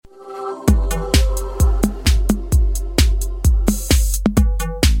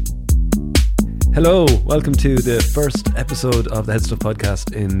Hello, welcome to the first episode of the Head Stuff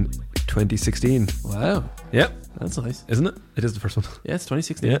podcast in 2016. Wow. Yep. That's nice. Isn't it? It is the first one. Yeah, it's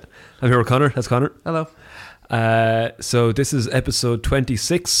 2016. Yeah. I'm here with Connor. That's Connor. Hello. So this is episode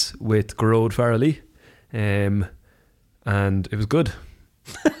 26 with Gearoid Farrelly. And it was good.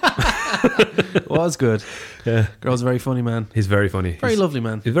 It was good. Yeah. Girl's a very funny man. He's very funny. Very lovely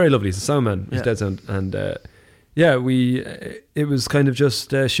man. He's very lovely. He's a sound man. He's Yeah. dead sound. And it was kind of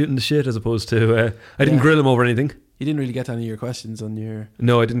just shooting the shit as opposed to, I didn't grill him over anything. You didn't really get to any of your questions on your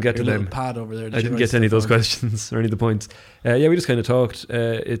No, I didn't get to little them. pad over there. I didn't get to any of those questions or any of the points. We just kind of talked.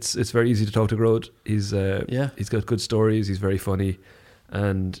 It's very easy to talk to Gearoid. He's got good stories. He's very funny,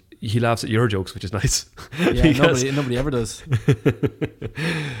 and he laughs at your jokes, which is nice. Yeah, nobody ever does.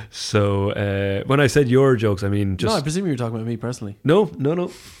 So when I said your jokes, I mean just No, I presume you were talking about me personally. no,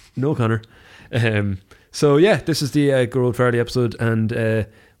 Connor. This is the Gearoid Farrelly episode, and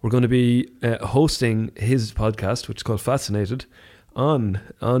we're going to be hosting his podcast, which is called Fascinated, on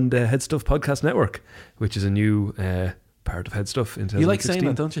the Head Stuff Podcast Network, which is a new part of Head Stuff in 2016. You like saying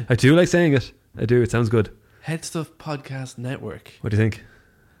that, don't you? I do like saying it. I do. It sounds good. Head Stuff Podcast Network. What do you think?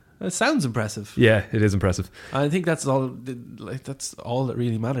 It sounds impressive. Yeah, it is impressive. I think that's all. That's all that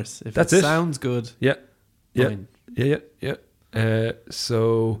really matters. If That's it it. sounds good, Yeah. fine. Yeah.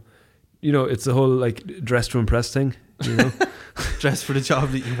 So, it's the whole like dress to impress thing. Dress for the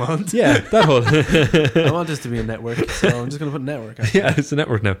job that you want. Yeah, that whole. I want this to be a network, so I'm just going to put network. Actually. Yeah, it's a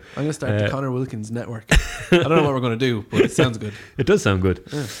network now. I'm going to start the Connor Wilkins network. I don't know what we're going to do, but it sounds good. It does sound good.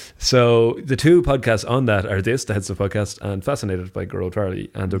 Yeah. So the two podcasts on that are the Head Stuff podcast and Fascinated by Gearoid Farrelly,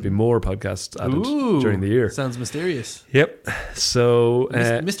 and there'll be more podcasts added during the year. Sounds mysterious. Yep. So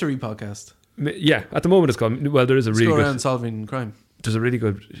Mystery podcast. At the moment it's called. Well, there is a Let's really go good. around solving crime. There's a really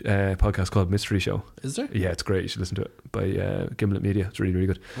good podcast called Mystery Show. Is there? Yeah, it's great. You should listen to it by Gimlet Media. It's really, really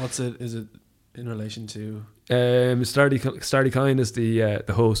good. What's it? Is it in relation to? Stardy Kine is the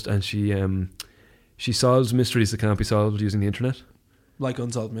host, and she solves mysteries that can't be solved using the internet. Like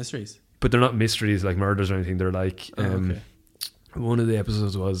unsolved mysteries. But they're not mysteries like murders or anything. They're like Okay. one of the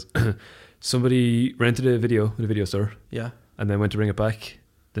episodes was somebody rented a video at a video store, Yeah. and then went to bring it back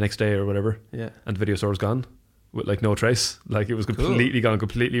the next day or whatever, Yeah. and the video store was gone with like no trace. Like it was completely gone,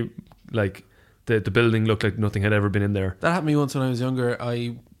 completely like the building looked like nothing had ever been in there. That happened to me once when I was younger.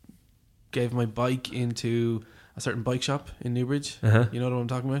 I gave my bike into a certain bike shop in Newbridge. Uh-huh. You know what I'm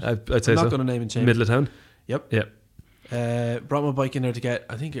talking about? I'd say I'm not so. going to name and shame. Middle of town. Yep. Yep. Brought my bike in there to get,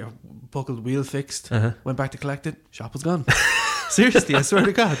 I think, a buckled wheel fixed. Uh-huh. Went back to collect it. Shop was gone. Seriously, I swear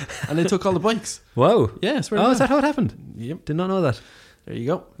to God. And they took all the bikes. Wow. Yeah, I swear to Oh, God. is that how it happened? Yep. Did not know that. There you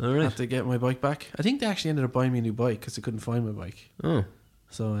go. All right. Have to get my bike back. I think they actually ended up buying me a new bike because they couldn't find my bike. Oh.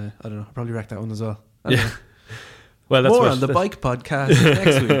 So I don't know. I probably wrecked that one as well. Yeah. Well, that's More what on the bike podcast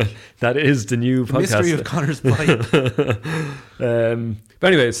next week. That is the new The podcast. mystery of Connor's bike. But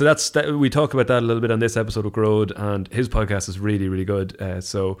anyway, so that we talk about that a little bit on this episode of Gearoid, and his podcast is really, really good.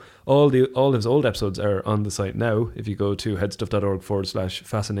 So all his old episodes are on the site now. If you go to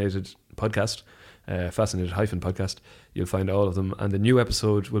headstuff.org/fascinated podcast, fascinated-podcast, you'll find all of them, and the new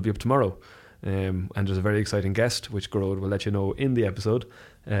episode will be up tomorrow. And there's a very exciting guest, which Gearoid will let you know in the episode.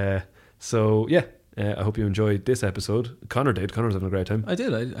 I hope you enjoyed this episode. Connor did. Connor's having a great time. I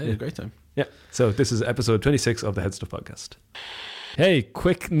did. I had a great time. Yeah. So this is episode 26 of the Head Stuff podcast. Hey,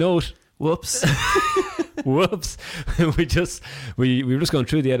 quick note. Whoops. Whoops. we were just going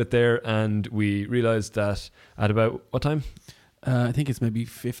through the edit there, and we realised that at about what time? I think it's maybe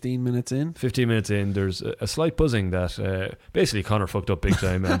 15 minutes in. 15 minutes in, there's a slight buzzing that basically Connor fucked up big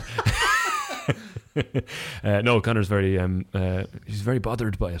time. And no, Connor's very he's very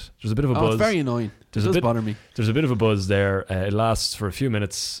bothered by it. There's a bit of a buzz. It's very annoying. There's It does bother me. There's a bit of a buzz there. It lasts for a few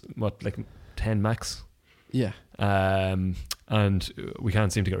minutes, like 10 max. Yeah. And we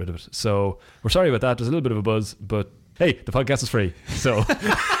can't seem to get rid of it. So we're sorry about that. There's a little bit of a buzz, but hey, the podcast is free. So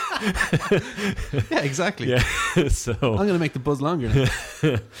Yeah, exactly. yeah. So I'm going to make the buzz longer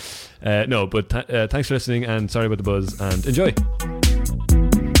now. no, but thanks for listening, and sorry about the buzz, and enjoy.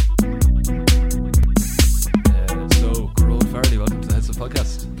 So Gearoid Farrelly, welcome to the Head Stuff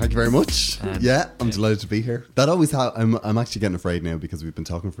podcast. Thank you very much. And- I'm delighted to be here. That always I'm actually getting afraid now because we've been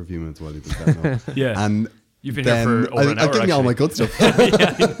talking for a few minutes while you've been setting up. Yeah. And You've been then here for over an hour. I've given you all my actually. good stuff.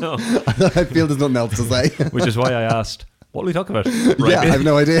 Yeah, I know. I feel there's nothing else to say. Which is why I asked, what will we talk about? Yeah, I have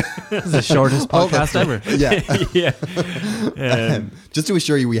no idea. This is the shortest podcast ever. Yeah. Yeah. Just to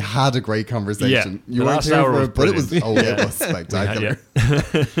assure you, we had a great conversation. Yeah, You the weren't last here hour for was it, but it was brilliant. it was spectacular.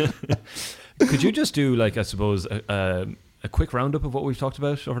 Could you just do, like, I suppose, a quick roundup of what we've talked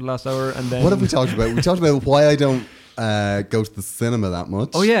about over the last hour, and then What have we talked about? We talked about why I don't go to the cinema that much.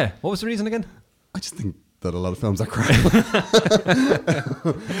 Oh yeah, what was the reason again? I just think that a lot of films are crap.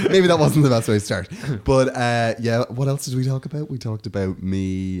 Maybe that wasn't the best way to start. But yeah, what else did we talk about? We talked about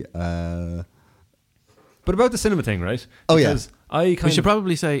me. But about the cinema thing, right? Oh, yeah. Because We should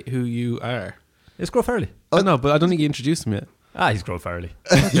probably say who you are. It's Gearoid Farrelly. Oh no, but I don't think you introduced him yet. He's Gearoid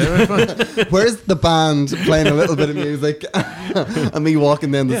Farrelly. Where's the band playing a little bit of music and me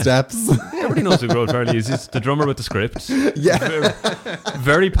walking down the steps? Yeah, everybody knows who Gearoid Farrelly is. He's the drummer with the script. Yeah.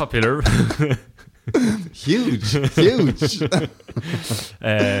 Very popular. Huge.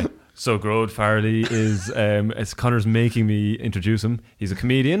 So Gearoid Farrelly is, as Connor's making me introduce him, he's a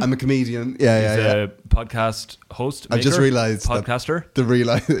comedian. I'm a comedian. He's a podcast host, maker, I just realised podcaster.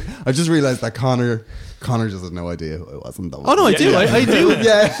 I just realised that Connor just had no idea who it was. Oh no, I do. I do.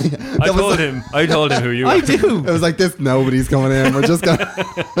 Yeah. I told him who you were. I do. It was like this. Nobody's coming in. We're just going.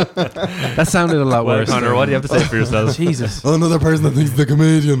 That sounded a lot worse. Connor, what do you have to say for yourself? Jesus. Another person that thinks the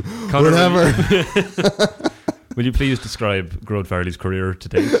comedian. Connor, Whatever. Will you please describe Gearoid Farrelly's career to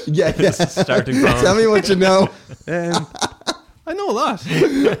date? Yeah. Starting from. Tell me what you know. I know a lot.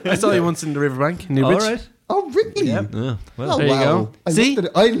 I saw you once in the Riverbank, Newbridge. All right. Oh, really? Yep. Yeah, well, Oh, There you wow. go. See?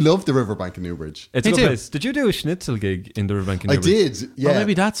 I love the Riverbank in Newbridge. it's Me a good too. place. Did you do a schnitzel gig in the Riverbank? I did. Yeah. Oh,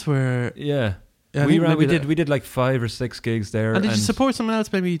 maybe that's where. Yeah. Yeah, I we think ran, we maybe did we did like 5 or 6 gigs there. And did you support someone else?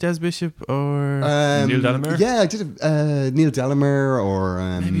 Maybe Des Bishop or Neil Delamere? Yeah, I did Neil Delamere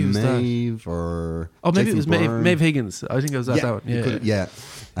or Maybe it was Maeve or maybe it was Jason Byrne. Maeve Higgins. I think it was that one. you Yeah. could- yeah.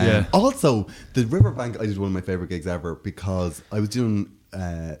 Yeah. Also, the Riverbank, I did one of my favourite gigs ever because I was doing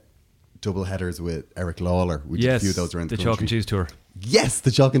double headers with Eric Lawler. We did a few of those around the the country. chalk and cheese tour. Yes,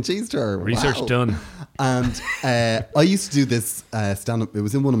 the Chalk and Cheese Tour. Research Wow. done. And I used to do this stand-up. It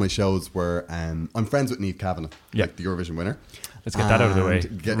was in one of my shows where I'm friends with Niamh Kavanagh, Yeah. like the Eurovision winner. Let's get that out of the way.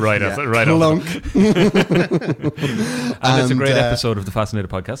 And Right off. And it's a great episode of the Fascinator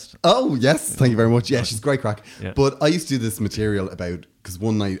podcast. Oh, yes. Thank you very much. Yeah, she's great crack. Yeah. But I used to do this material about, because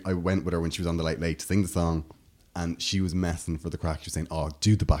one night I went with her when she was on the Late Late to sing the song, and she was messing for the crack. She was saying, "Oh,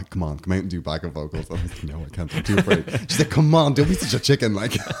 do the back, come out and do backup vocals." I was like, "No, I can't. I'm too afraid." She's like, "Come on, don't be such a chicken."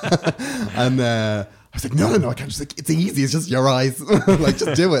 Like, and I was like, no, I can't. She's like, "It's easy. It's just your eyes. Like,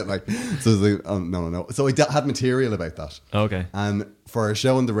 just do it." Like, so I was like, "Oh, no." So I had material about that. Okay. And for a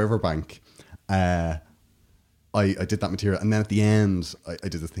show in the Riverbank, I did that material, and then at the end, I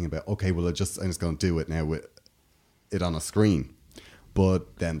did this thing about, okay, well, I'm just going to do it now with it on a screen.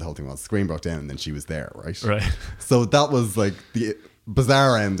 But then the whole thing was the screen broke down, and then she was there, right? Right. So that was like the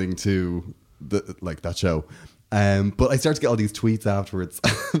bizarre ending to that show. But I started to get all these tweets afterwards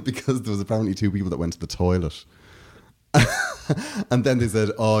because there was apparently 2 people that went to the toilet. And then they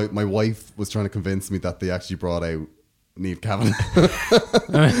said, "Oh, my wife was trying to convince me that they actually brought out Niamh Kavanagh."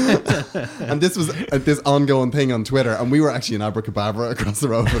 And this was this ongoing thing on Twitter, and we were actually in Abracadabra across the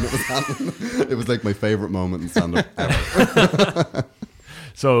road when it was happening. It was like my favourite moment in stand-up ever.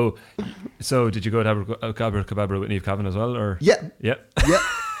 So did you go to Abracadabra with Niamh Kavanagh as well, or? Yeah. Yeah.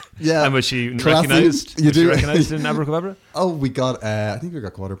 Yeah. And was she Classy. recognised? You Was she do. recognised in Abracadabra? Oh, we got, I think we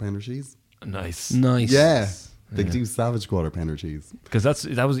got quarter pounder cheese. Nice. Yeah. They do savage quarter pounder cheese. Because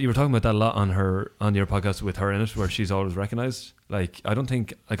that was you were talking about that a lot on your podcast with her in it, where she's always recognised. Like, I don't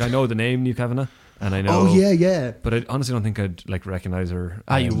think, like, I know the name Niamh Kavanagh, and I know. Oh, yeah. But I honestly don't think I'd like recognise her.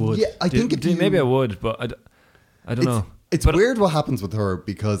 You would. Yeah, I think if you, maybe I would, but I don't know. It's weird what happens with her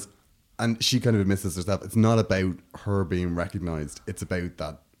because, and she kind of admits this herself, it's not about her being recognised. It's about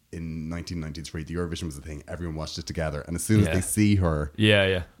that in 1993, the Eurovision was a thing. Everyone watched it together. And as soon as they see her,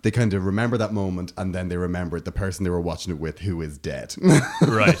 they kind of remember that moment, and then they remember the person they were watching it with who is dead.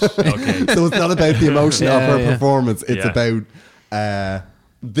 Right. Okay. So it's not about the emotion of her performance. It's Yeah. about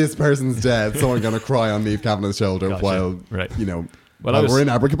this person's dead, so I'm going to cry on Niamh Kavanagh's shoulder Gotcha. while, Right. you know, Well, while we're in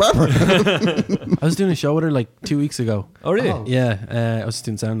Abracadabra. I was doing a show with her like 2 weeks ago. Oh, really? Oh. Yeah, I was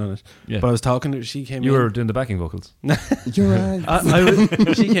doing sound on it. Yeah. But I was talking to her. She came You in. were doing the backing vocals. You're right.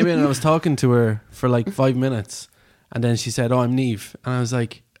 She came in and I was talking to her for like 5 minutes. And then she said, "Oh, I'm Niamh." And I was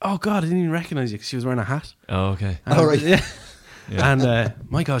like, "Oh, God, I didn't even recognize you," because she was wearing a hat. Oh, okay. And Oh, right. Yeah. Yeah. And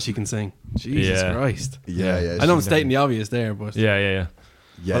my God, she can sing. Jesus Yeah. Christ. Yeah. I know I'm she's- stating the obvious there, but Yeah.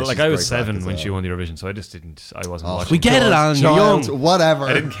 Yeah, Well, like, she's I was great crack 7 as when well. she won the Eurovision, so I just wasn't watching. we get it, Alan. You're Child, young. whatever.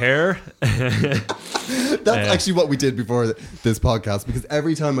 I didn't care. That's actually what we did before this podcast, because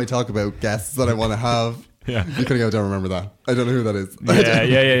every time I talk about guests that I want to have, Yeah. you kind of go, "I don't remember that. I don't know who that is."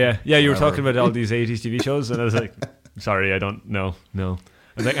 Yeah, you were Whatever. talking about all these 80s TV shows, and I was like, sorry, I don't know. No.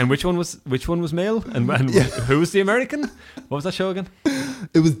 I was like, and which one was male? And who was the American? What was that show again?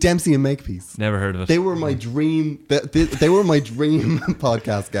 It was Dempsey and Makepeace. Never heard of it. They were my dream. They were my dream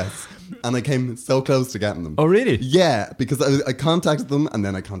podcast guests. And I came so close to getting them. Oh, really? Yeah, because I contacted them and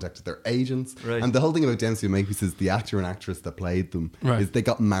then I contacted their agents. Right. And the whole thing about Dempsey and Makepeace is the actor and actress that played them is they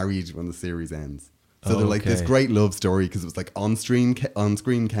got married when the series ends. So they're like this great love story because it was like on-screen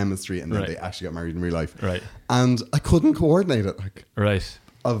chemistry, and then they actually got married in real life. Right. And I couldn't coordinate it. Like, right.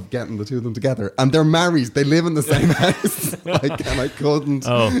 Of getting the two of them together, and they're married. They live in the same house, and I couldn't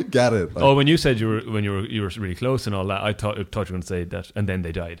get it. Like, when you said you were really close and all that, I thought you were going to say that, and then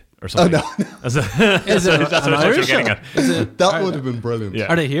they died or something. Oh no! That's what I thought you were getting at. That would have been brilliant. Yeah.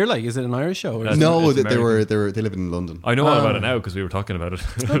 Are they here? Like, is it an Irish show? Or No, they live in London. I know all about it now because we were talking about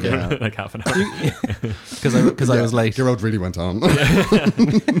it like half an hour. Because I was late. Gearoid really went on.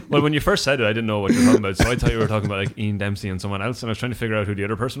 Well, when you first said it, I didn't know what you were talking about, so I thought you were talking about like Ian Dempsey and someone else, and I was trying to figure out who the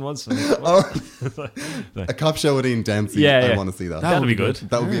other person was. A cop show with Ian Dempsey. I want to see that. That would be good.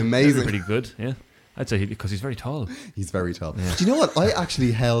 That would be amazing. Pretty good. Yeah, I'd say because he's very tall. He's very tall. Yeah. Do you know what? I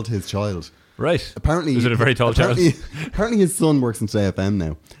actually held his child. Right. Apparently, is it a very tall child? Apparently, his son works in Today FM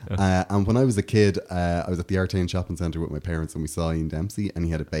now. And when I was a kid, I was at the Artane Shopping Centre with my parents, and we saw Ian Dempsey, and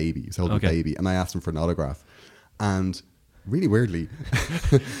he had a baby. He was holding a baby, and I asked him for an autograph, and really weirdly,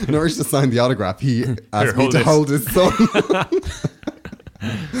 in order to sign the autograph, he asked me to hold his son.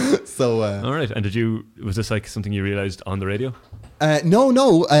 So all right. And was this like something you realized on the radio?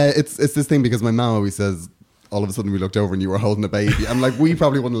 No. It's this thing because my mom always says, all of a sudden we looked over and you were holding a baby. I'm like, we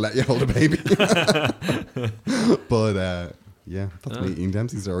probably wouldn't let you hold a baby. But yeah, that's my Ian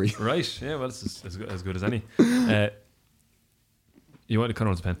Dempsey story. Right. Yeah. Well, it's as good as any. You want to cut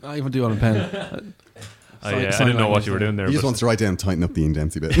on his pen? I even do on a pen. I didn't know what you were doing there. He just wants to write down, tighten up the Ian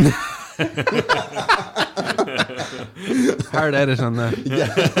Dempsey bit. Hard edit on that.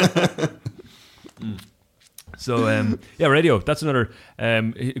 Yeah. So radio. That's another.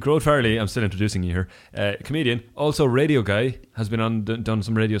 Gearoid Farrelly. I'm still introducing you here. Comedian, also radio guy, has been on done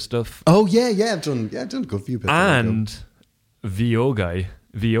some radio stuff. Oh yeah. I've done a good few bits. And VO guy,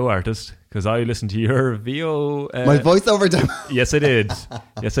 VO artist. Because I listened to your VO. My voiceover demo. Yes, I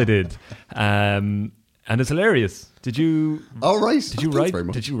did. And it's hilarious. Did you? Oh right. Did you write?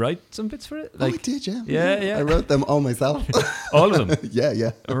 Did you write some bits for it? Like, I did. Yeah. Yeah. I wrote them all myself. All of them.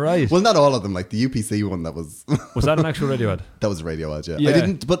 Yeah. All right. Well, not all of them. Like the UPC one. That was. Was that an actual radio ad? That was a radio ad. Yeah. Yeah. I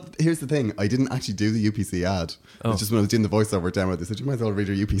didn't. But here's the thing. I didn't actually do the UPC ad. It's just when I was doing the voiceover demo, they said you might as well read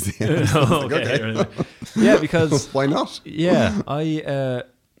your UPC ad. Oh, okay. Yeah, because why not? Yeah, I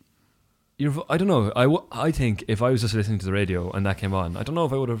don't know. I think if I was just listening to the radio and that came on, I don't know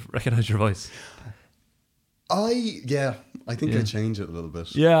if I would have recognised your voice. I think I'd change it a little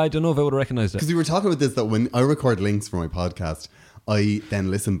bit. Yeah, I don't know if I would have recognised it. Because we were talking about this, that when I record links for my podcast, I then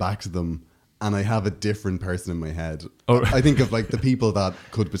listen back to them and I have a different person in my head. Oh. I think of like the people that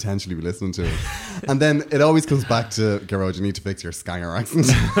could potentially be listening to it. And then it always comes back to, Gearoid, you need to fix your Scanger accent.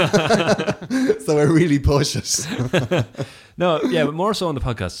 So I really push it. No, yeah, but more so on the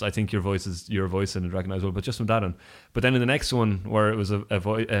podcast, I think your voice and recognisable, but just from that on. But then in the next one, where it was a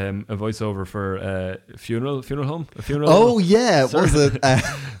voiceover for a funeral home, a funeral. Oh yeah, what was it?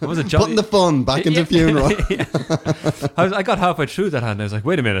 What was it? Putting the fun back into funeral. Yeah. I got halfway through that ad and I was like,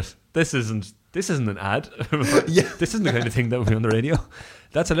 wait a minute, this isn't an ad. Yeah. This isn't the kind of thing that will be on the radio.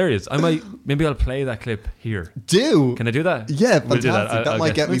 That's hilarious. Maybe I'll play that clip here. Can I do that? Yeah, fantastic. We'll do that. That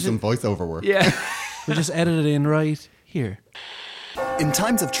might get me some voiceover work. Yeah. We'll just edit it in right here. In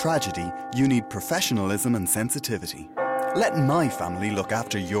times of tragedy, you need professionalism and sensitivity. Let my family look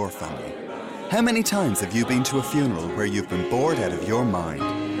after your family. How many times have you been to a funeral where you've been bored out of your mind?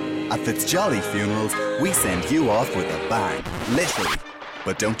 At Fitzjolly Funerals, we send you off with a bang, literally.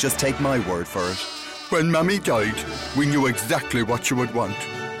 But don't just take my word for it. When Mammy died, we knew exactly what she would want.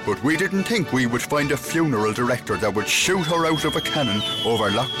 But we didn't think we would find a funeral director that would shoot her out of a cannon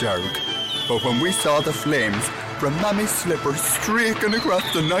over Loch Derg. But when we saw the flames from Mammy's slippers streaking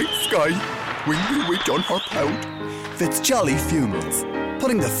across the night sky, we knew we'd done her proud. Fitzjolly Funerals,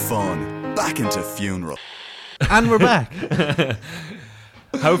 putting the fun back into funeral. And we're back.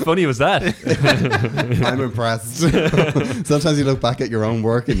 How funny was that? I'm impressed. Sometimes you look back at your own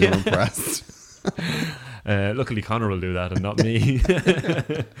work and you're impressed. Luckily Connor will do that and not me.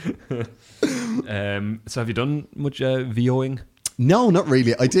 So have you done much VOing? No, not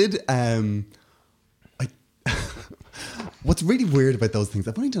really. I did. What's really weird about those things,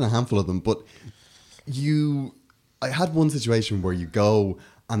 I've only done a handful of them, but I had one situation where you go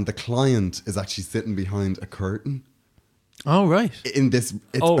and the client is actually sitting behind a curtain. Oh, right. In this,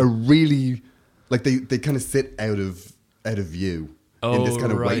 it's a really, like they kind of sit out of view in this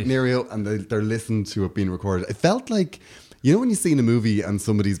kind of waiting area, and they're listening to it being recorded. It felt like, you know, when you see in a movie and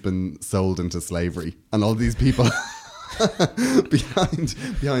somebody's been sold into slavery, and all these people behind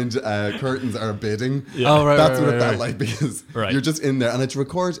curtains are bidding. Yeah. Oh, right, That's right, what it right, felt right. like, because Right. you're just in there, and it's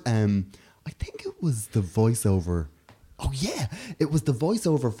record. I think it was the voiceover. Oh yeah, it was the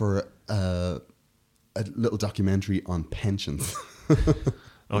voiceover for a little documentary on pensions.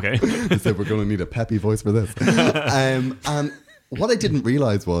 Okay. They said we're going to need a peppy voice for this. And what I didn't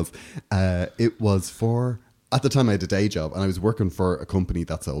realize was it was for, at the time I had a day job and I was working for a company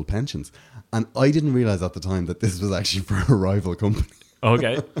that sold pensions, and I didn't realize at the time that this was actually for a rival company.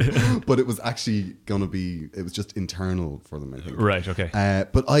 Okay. But it was actually going to be, it was just internal for them, I think. Right. Okay.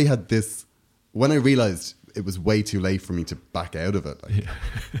 But I had this, when I realized it was way too late for me to back out of it. Like,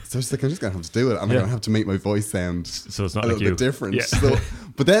 so I was like, I'm just going to have to do it. And I'm going to have to make my voice sound So it's not a like little you. bit different. Yeah. So,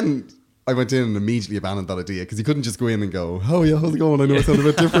 but then I went in and immediately abandoned that idea, because you couldn't just go in and go, oh yeah, how's it going? I know I sound a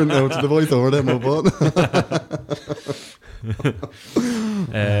bit different now to the voiceover demo,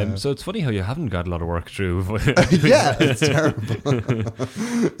 but... So it's funny how you haven't got a lot of work through. yeah, it's terrible.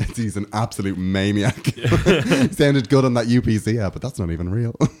 He's an absolute maniac. He sounded good on that UPC app, but that's not even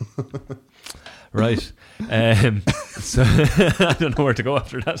real. Right. So I don't know where to go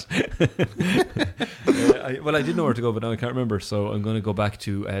after that. I did know where to go, but now I can't remember. So I'm going to go back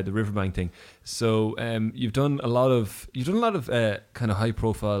to the Riverbank thing. So you've done a lot of kind of high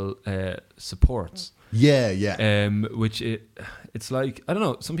profile supports. Yeah. Which it's like, I don't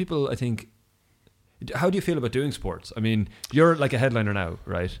know. Some people, I think. How do you feel about doing sports? I mean, you're like a headliner now,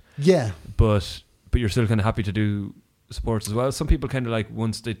 right? Yeah. But you're still kind of happy to do supports as well. Some people kind of like,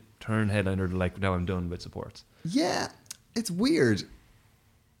 once they turn headliner, they're like, now I'm done with supports. Yeah, it's weird.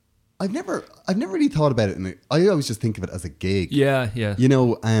 I've never really thought about it. I always just think of it as a gig. Yeah. You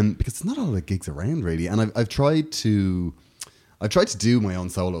know, because there's not a lot of gigs around really, and I've tried to do my own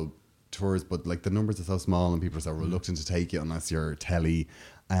solo tours, but like the numbers are so small and people are so reluctant to take you unless you're telly.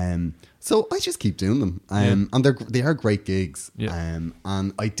 So I just keep doing them, and they are great gigs. Yeah.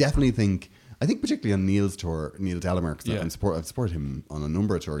 And I definitely think particularly on Neil's tour, Neil Delamere, because I've supported him on a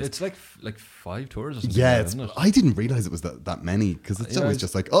number of tours. It's like 5 tours or something. Yeah, like that, isn't it? I didn't realize it was that many, because it's Yeah, always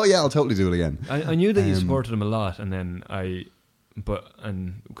just like, oh yeah, I'll totally do it again. I knew that you supported him a lot, and then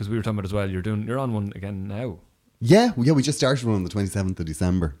because we were talking about as well, you're on one again now. Yeah, we just started one on the 27th of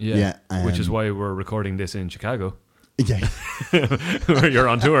December. Yeah, which is why we're recording this in Chicago. Yeah. Where you're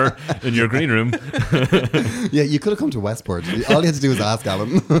on tour in your green room. Yeah, you could have come to Westport. All you had to do was ask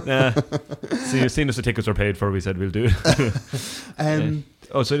Alan. So you've seen us the tickets were paid for, we said we'll do it.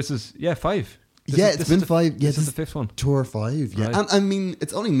 So this is 5. It's been 5. Yeah, this is the 5th one. Tour 5, yeah. Right. And I mean,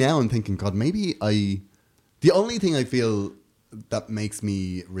 it's only now I'm thinking, God, maybe the only thing I feel that makes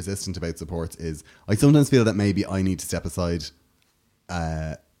me resistant about supports is I sometimes feel that maybe I need to step aside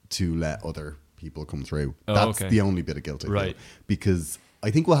to let other people come through. That's the only bit of guilt I feel. Right. Because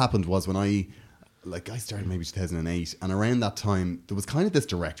I think what happened was when I started maybe 2008, and around that time there was kind of this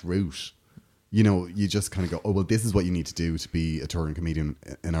direct route. You know, you just kind of go, oh well, this is what you need to do to be a touring comedian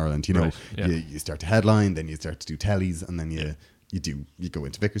in Ireland. You know, Right, yeah. you start to headline, then you start to do tellies, and then you go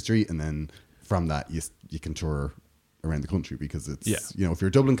into Vicar Street, and then from that you can tour around the country, because it's you know, if you're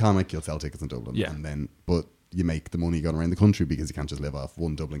a Dublin comic, you'll sell tickets in Dublin, and then but you make the money going around the country, because you can't just live off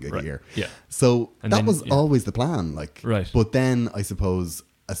one Dublin gig a year. Yeah. So And that then, was always the plan. Like, Right. But then I suppose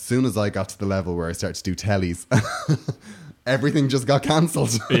as soon as I got to the level where I started to do tellies, everything just got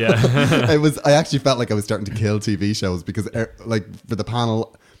cancelled. Yeah. I actually felt like I was starting to kill TV shows, because like for the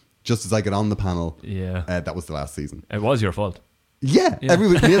panel, just as I got on the panel, that was the last season. It was your fault. Yeah.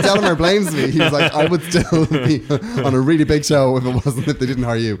 Neil Delamere blames me. He was like, I would still be on a really big show if they didn't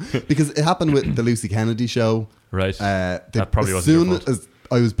hire you, because it happened with the Lucy Kennedy show. Right. That probably wasn't your fault. As soon as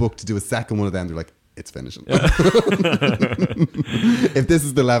I was booked to do a second one of them, they're like, it's finishing. If this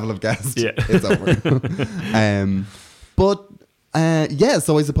is the level of guest, it's over.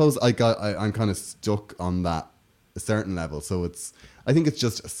 So I suppose I'm kind of stuck on that a certain level. So I think it's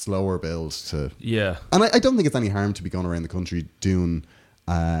just a slower build to. Yeah. And I don't think it's any harm to be going around the country doing,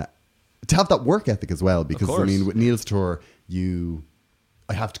 to have that work ethic as well. Because I mean, with Neil's tour,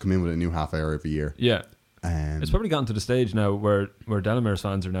 I have to come in with a new half hour every year. Yeah. It's probably gotten to the stage now where Delamere's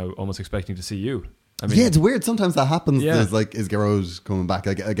fans are now almost expecting to see you. I mean, it's weird. Sometimes that happens. Yeah. There's like, is Gearoid coming back?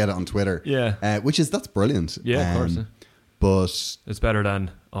 I get it on Twitter. Yeah. That's brilliant. Yeah, of course. But it's better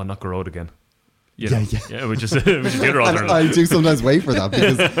than, not Gearoid again. Yeah, which is the other and alternative. I do sometimes wait for that,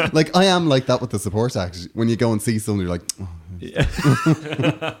 because like I am like that with the support act. When you go and see someone, you're like, oh. Yeah.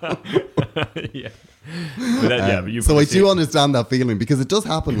 But so I do understand that feeling, because it does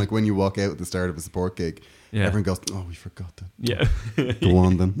happen. Like when you walk out at the start of a support gig, everyone goes, "Oh, we forgot that." Yeah. Go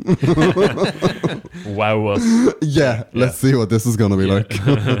on then. Wow us. Yeah. Let's see what this is going to be like.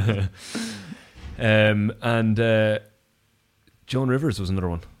 Joan Rivers was another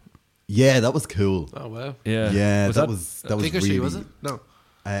one. Yeah, that was cool. Oh wow. Yeah. Yeah, Was that was Vicar really. Street, was it? No.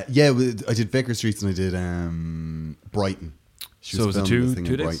 Yeah, I did Vicar Street and I did Brighton. She So was it filming this thing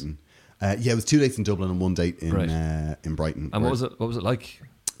two in days? Brighton. Yeah, it was 2 days in Dublin and 1 date in Right. in Brighton. And where- what was it like?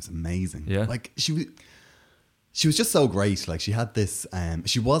 It was amazing. Yeah. Like she was just so great. Like she had this.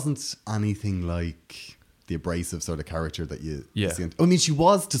 She wasn't anything like the abrasive sort of character that you see. I mean, she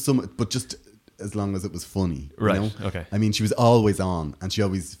was to some, but just as long as it was funny. Right. You know? Okay. I mean, she was always on, and she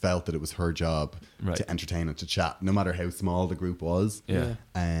always felt that it was her job Right. to entertain and to chat, no matter how small the group was. Yeah.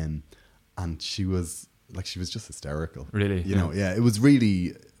 And she was just hysterical. Really? You know. Yeah. It was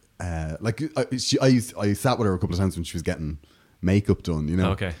really like I sat with her a couple of times when she was getting makeup done, you know.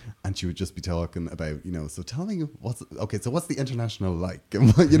 Okay. And she would just be talking about, you know, so tell me what's the international like?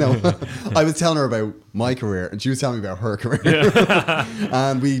 And, you know, I was telling her about my career and she was telling me about her career.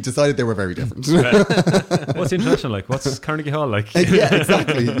 And we decided they were very different. What's the international like? What's Carnegie Hall like? Yeah,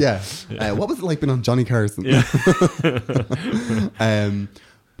 exactly. Yeah. What was it like being on Johnny Carson? Yeah.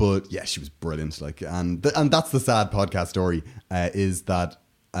 But yeah, she was brilliant. Like, and that's the sad podcast story, is that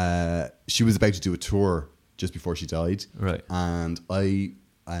she was about to do a tour just before she died. Right. And I,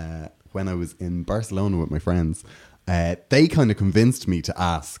 when I was in Barcelona with my friends, they kind of convinced me to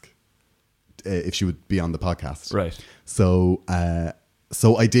ask if she would be on the podcast. Right. So I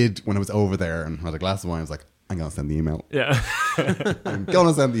did when I was over there and had a glass of wine. I was like, I'm going to send the email. Yeah. I'm going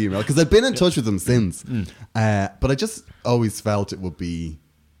to send the email because I'd been in touch with them since. But I just always felt it would be,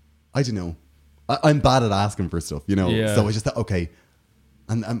 I don't know. I'm bad at asking for stuff, you know. Yeah. So I just thought, okay.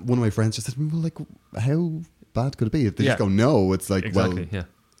 And one of my friends just said, well, like, how bad could it be? If they just go no, it's like, Exactly, well, yeah.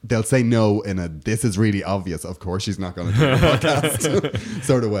 they'll say no in a, this is really obvious. Of course she's not going to do the podcast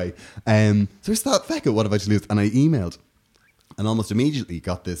sort of way. So I just thought, feck it, what have I to lose? And I emailed and almost immediately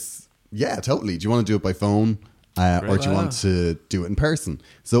got this, yeah, totally. Do you want to do it by phone? Or do you want to do it in person?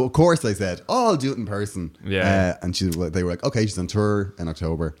 So of course I said, oh, I'll do it in person. Yeah. And they were like, okay, she's on tour in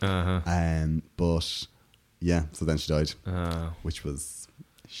October. But yeah, so then she died, which was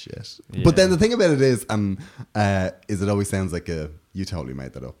shit. Yeah. But then the thing about it is it always sounds like you totally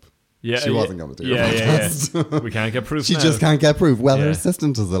made that up. Yeah, she wasn't going to do a podcast. Yeah. We can't get proof. She now. just can't get proof. Well, her Yeah.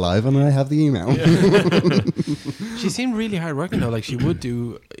 assistant is alive and I have the email. She seemed really hard working though. Like she would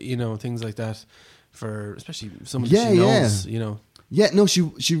do, you know, things like that for especially someone Yeah, she knows, you know. Yeah, no,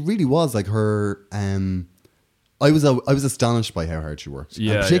 she really was like her. I was astonished by how hard she worked.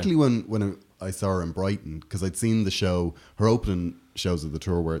 Yeah, and particularly when I saw her in Brighton, because I'd seen the show. Her opening shows of the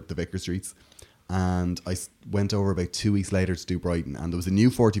tour were at the Vicar Streets, and I went over about 2 weeks later to do Brighton, and there was a new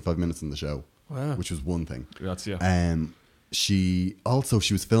 45 minutes in the show, which was one thing. That's She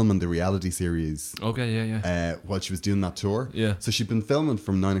was filming the reality series. Okay, yeah. While she was doing that tour. Yeah. So she'd been filming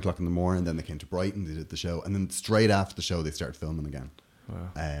from 9 o'clock in the morning, then they came to Brighton, they did the show, and then straight after the show they started filming again.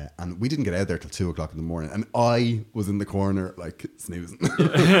 Wow. And we didn't get out there till 2 o'clock in the morning, and I was in the corner like snoozing.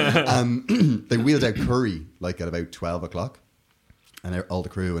 They wheeled out curry like at about 12 o'clock, and all the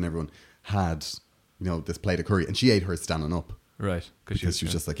crew and everyone had, you know, this plate of curry, and she ate hers standing up. Right. Because she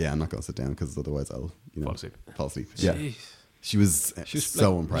was just like, yeah, I'm not going to sit down because otherwise I'll, you know, fall asleep. Yeah. Jeez. She was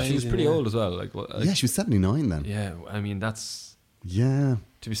so impressive. She was pretty old as well. Like Yeah, she was 79 then. Yeah, I mean that's Yeah.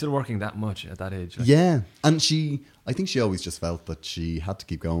 to be still working that much at that age. Like. Yeah. And I think she always just felt that she had to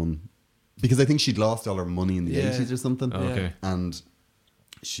keep going because I think she'd lost all her money in the 80s or something. Oh, okay. And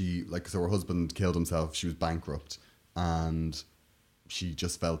she, like, so her husband killed himself. She was bankrupt. And she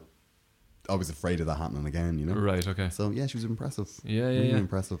just felt always afraid of that happening again, you know? Right, okay. So, yeah, she was impressive. Yeah, really yeah.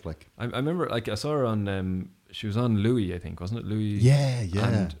 impressive. Like, I remember, like, I saw her on, she was on Louis, I think, wasn't it? Louis? Yeah,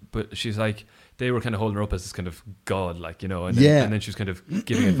 yeah. But she's like, they were kind of holding her up as this kind of god, like, you know, and then she was kind of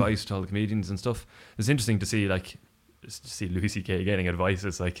giving advice to all the comedians and stuff. It's interesting to see, like, Louis C.K. getting advice.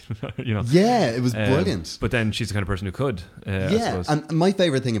 It's like, you know. Yeah, it was brilliant. But then she's the kind of person who could. I suppose. And my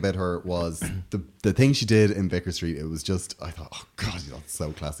favourite thing about her was the thing she did in Vicar Street. It was just, I thought, oh God, that's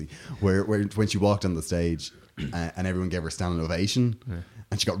so classy. Where when she walked on the stage and everyone gave her a standing ovation,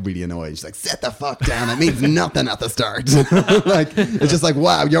 and she got really annoyed. She's like, "Sit the fuck down! It means nothing at the start." Like, it's just like,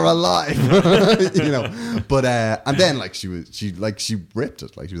 wow, you're alive, you know. But and then like she ripped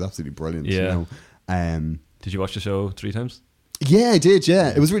it. Like, she was absolutely brilliant. Yeah. You know? Did you watch the show 3 times? Yeah, I did. Yeah,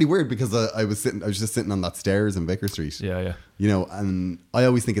 it was really weird because I was just sitting on that stairs in Vicar Street. Yeah. You know, and I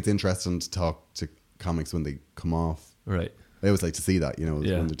always think it's interesting to talk to comics when they come off. Right. I always like to see that, you know,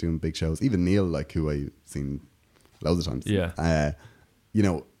 when they're doing big shows. Even Neil, like, who I've seen loads of times. Yeah. You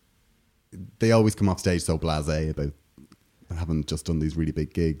know, they always come off stage so blasé about having just done these really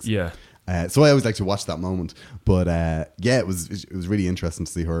big gigs. Yeah. So I always like to watch that moment. But yeah, it was really interesting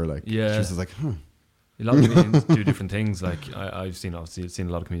to see her. Like, she was just like, huh. A lot of comedians do different things. Like I've seen a lot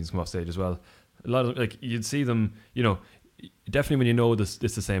of comedians come off stage as well. A lot of like you'd see them, definitely when you know this,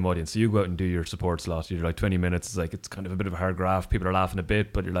 it's the same audience. So you go out and do your support slot. You're like 20 minutes. It's like it's kind of a bit of a hard graft. People are laughing a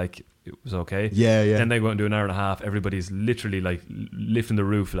bit, but you're like it was okay. Yeah. Then they go out and do an hour and a half. Everybody's literally like lifting the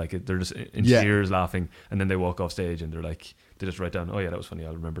roof, like they're just in tears laughing, and then they walk off stage and they're like they just write down, oh yeah, that was funny.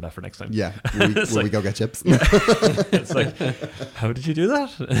 I'll remember that for next time. Yeah. Will we go get chips? It's like, how did you do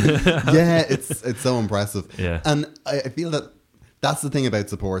that? Yeah, it's so impressive. Yeah. And I feel that that's the thing about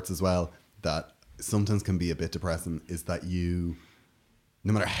supports as well, that sometimes can be a bit depressing, is that you,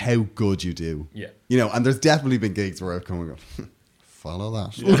 no matter how good you do, and there's definitely been gigs where I've come and go, follow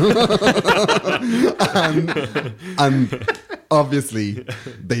that. and obviously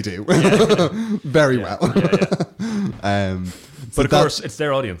they do very well. But of course, it's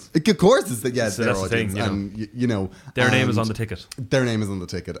their audience. Of course, it's their that's audience. The thing, and their name is on the ticket. Their name is on the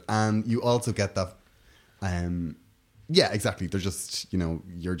ticket, and you also get that. Yeah, exactly. They're just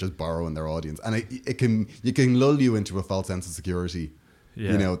you're just borrowing their audience, and it can lull you into a false sense of security.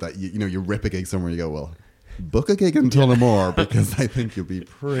 Yeah. That you rip a gig somewhere, you go, well, book a gig in Tullamore because I think you'll be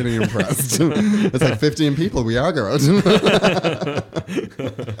pretty impressed. It's like 15 people. We are good.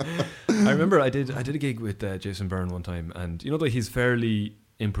 I remember I did a gig with Jason Byrne one time, and that he's fairly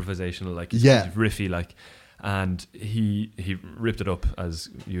improvisational, like he's riffy, like, and he ripped it up as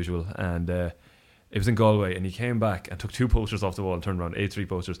usual, and it was in Galway, and he came back and took 2 posters off the wall and turned around, A3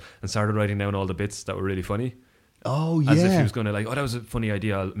 posters, and started writing down all the bits that were really funny. Oh, yeah. As if he was going to like, that was a funny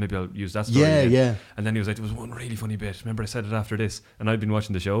idea. Maybe I'll use that story. Yeah, again. yeah. And then he was like, there was one really funny bit. Remember I said it after this? And I'd been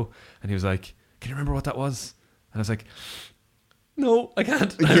watching the show, and he was like, can you remember what that was? And I was like, no, I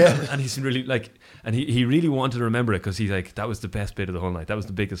can't. Yeah. And he's really like, and he really wanted to remember it because he's like, that was the best bit of the whole night. That was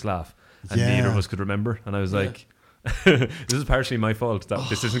the biggest laugh. And neither of us could remember. And I was like, this is partially my fault that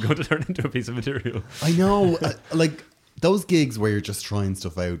this isn't going to turn into a piece of material. I know. Like those gigs where you're just trying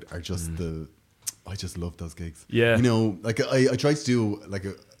stuff out are just I just love those gigs. Yeah. Like I try to do like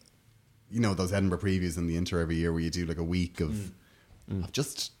those Edinburgh previews in the Inter every year where you do like a week of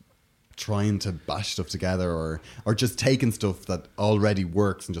just trying to bash stuff together or just taking stuff that already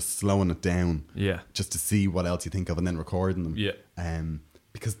works and just slowing it down. Yeah. Just to see what else you think of and then recording them. Yeah.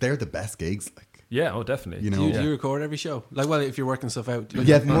 Because they're the best gigs. Like, yeah, definitely. Do you record every show? Like, well, if you're working stuff out.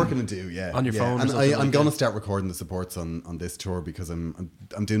 Yeah, if I'm working to do, on your phone. And I'm going to start recording the supports on this tour because I'm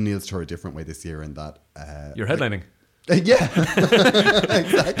doing Neil's tour a different way this year in that. You're headlining. Yeah,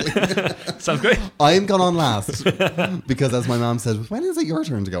 exactly. Sounds great. I'm gone on last because, as my mom said, when is it your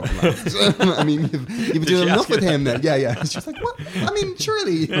turn to go on last? I mean, you've been doing enough with him then. Yeah. She's like, what? I mean,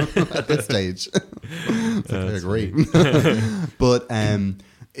 surely at this stage. I agree. But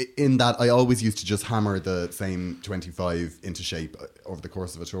in that, I always used to just hammer the same 25 into shape over the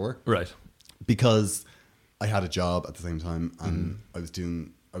course of a tour. Right. Because I had a job at the same time, and I was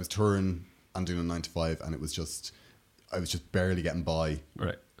touring and doing a 9 to 5, and I was just barely getting by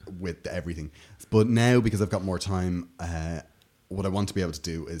with everything. But now, because I've got more time, what I want to be able to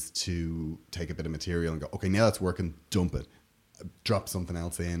do is to take a bit of material and go, okay, now that's working, dump it, drop something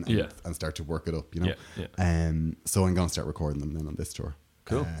else in, and start to work it up. So I'm going to start recording them then on this tour.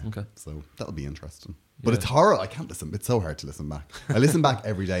 Cool. Okay. So that'll be interesting. But it's horrible. I can't listen. It's so hard to listen back. I listen back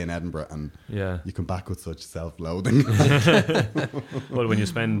every day in Edinburgh, and you come back with such self-loathing. Well, when you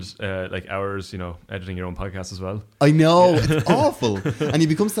spend like hours, editing your own podcast as well. I know, it's awful, and you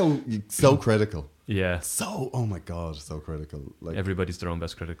become so critical. Yeah. So, oh my God, so critical. Like everybody's their own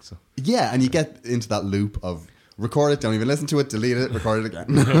best critic. So yeah, and you get into that loop of record it, don't even listen to it, delete it, record it again,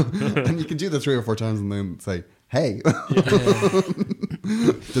 and you can do that 3 or 4 times, and then say, hey,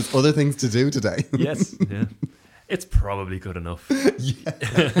 there's other things to do today. Yes, yeah. It's probably good enough.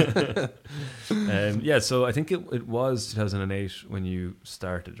 So I think it was 2008 when you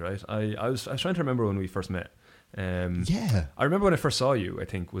started, right? I was trying to remember when we first met. I remember when I first saw you,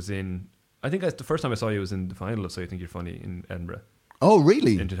 the first time I saw you was in the final of So You Think You're Funny in Edinburgh. Oh,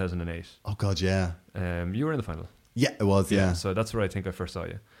 really? In 2008. Oh, God, yeah. You were in the final. Yeah, it was, yeah. So that's where I think I first saw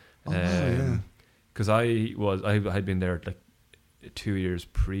you. Oh, yeah. Because I had been there like 2 years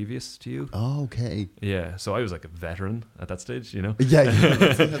previous to you. Oh, okay. Yeah, so I was like a veteran at that stage, Yeah,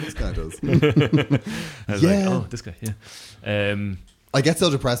 that's how this guy does. I was like, oh, this guy, yeah. I get so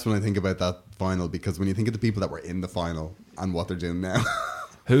depressed when I think about that final, because when you think of the people that were in the final and what they're doing now.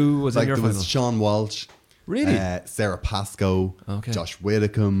 Who was in your final? There was Sean Walsh. Really? Sarah Pascoe, okay. Josh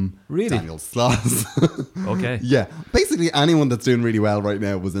Widdicombe, really? Daniel Sloss. Okay. Yeah. Basically anyone that's doing really well right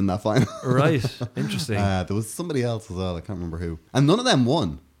now was in that final. Right. Interesting. There was somebody else as well. I can't remember who. And none of them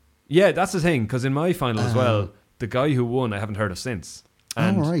won. Yeah, that's the thing. Because in my final as well, the guy who won I haven't heard of since.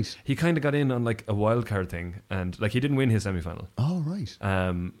 And Oh, right. he kind of got in on like a wild card thing, and like he didn't win his semi-final. Oh, right.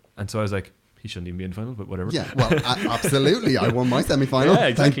 And so I was like, he shouldn't even be in the final, but whatever. Yeah, well, absolutely. I won my semi-final. Yeah,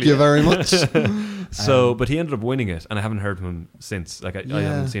 exactly, Thank you very much. So, but he ended up winning it, and I haven't heard from him since. Like, I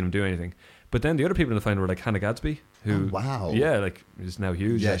haven't seen him do anything. But then the other people in the final were like Hannah Gadsby, who, wow. yeah, like is now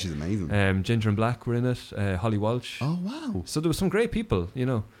huge. Yeah, she's amazing. Ginger and Black were in it. Holly Walsh. Oh, wow. So there was some great people, you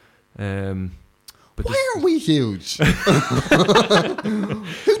know. But Why are we huge?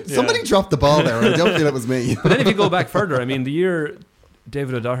 Somebody dropped the ball there. I don't feel it was me. But then if you go back further, I mean, the year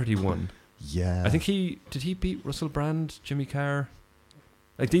David O'Doherty won, Yeah. I think he beat Russell Brand, Jimmy Carr,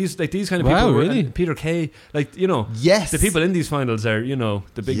 like these kind of Wow, people. really? And Peter Kay, like, you know, Yes. the people in these finals are, you know,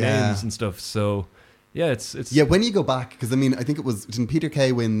 the big Yeah. names and stuff. So yeah, it's Yeah, when you go back, because I mean, I think it was, didn't Peter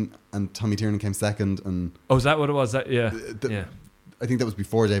Kay win and Tommy Tiernan came second? And Oh, is that what it was? That yeah, yeah, I think that was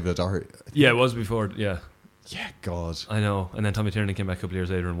before David O'Doherty. yeah. It was before. Yeah, Yeah, God. I know. And then Tommy Tiernan came back a couple of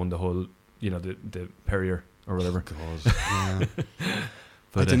years later and won the whole, you know, the Perrier or whatever. God. Yeah.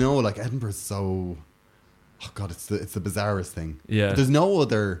 But, I don't know, like Edinburgh's so... Oh, God, it's the bizarrest thing. Yeah. There's no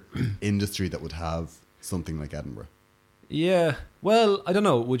other industry that would have something like Edinburgh. Yeah. Well, I don't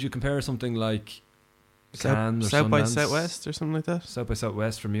know. Would you compare something like Cannes or South by Sundance? Southwest or something like that? South by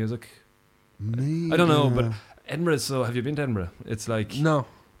Southwest for music? Maybe. I don't know, but Edinburgh is so... Have you been to Edinburgh? It's like... No.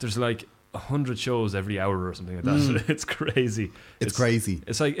 There's like 100 shows every hour or something like that. It's crazy. It's crazy.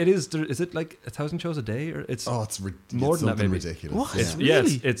 It's like... Is it like 1,000 shows a day? Or it's Oh, it's more it's than that, something maybe. ridiculous. What? Yeah. It's,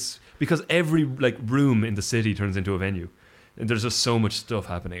 Really? yeah, it's because every like room in the city turns into a venue. And there's just so much stuff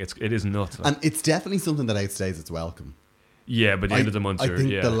happening. It is nuts. Like. And it's definitely something that outstays its welcome. Yeah, but the end of the month, I think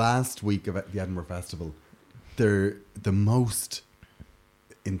yeah. the last week of the Edinburgh Festival, they're the most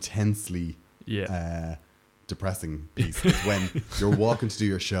intensely depressing piece is when you're walking to do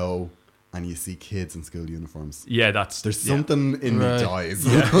your show and you see kids in school uniforms. Yeah, There's something in me Right. dies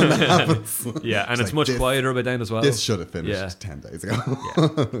when that happens. Yeah, and it's like, much this- quieter by then as well. This should have finished Yeah. 10 days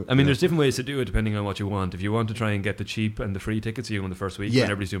ago. I mean, there's different ways to do it depending on what you want. If you want to try and get the cheap and the free tickets, you go in the first week Yeah.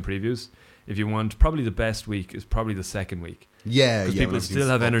 when everybody's doing previews. If you want, probably the best week is probably the second week. Yeah, Because yeah. people when still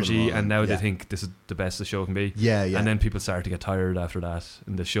have everything's up energy and and now they yeah. think this is the best the show can be. Yeah, yeah. And then people start to get tired after that.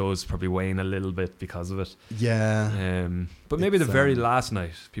 And the show's probably wane a little bit because of it. Yeah. But maybe It's, the very last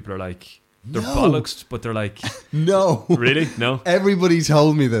night, people are like, they're No. bollocks, but they're like, No. really? No? Everybody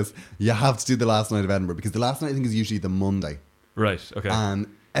told me this. You have to do the last night of Edinburgh because the last night I think is usually the Monday. Right, okay. And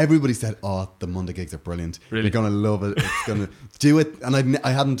everybody said, "Oh, the Monday gigs are brilliant. Really? You're gonna love it. It's gonna do it." And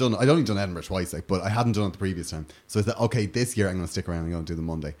I hadn't done. I'd only done Edinburgh twice, like, but I hadn't done it the previous time. So I said, "Okay, this year I'm gonna stick around and go do the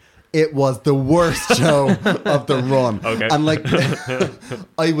Monday." It was the worst show of the run. Okay. And like,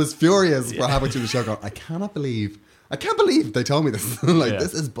 I was furious for having to do the show. Going, I can't believe they told me this. Like, Yeah.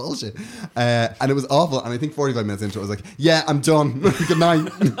 this is bullshit. And it was awful. And I think 45 minutes into it, I was like, "Yeah, I'm done. Good night."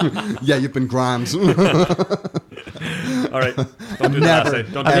 Yeah, you've been grand. All right. Don't do that. Never.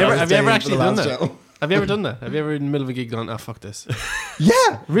 Don't do Have you that. Have you ever staying for actually the done last that? show. Have you ever done that? Have you ever in the middle of a gig gone, "Ah, fuck this"?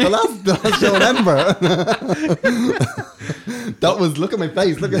 Yeah, the last show in Edinburgh. That was, look at my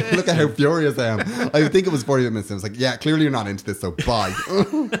face. Look at how furious I am. I think it was 48 minutes. I was like, yeah, clearly you're not into this, so bye.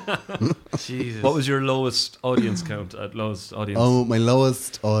 Jesus. What was your lowest audience count at lowest audience? Oh, my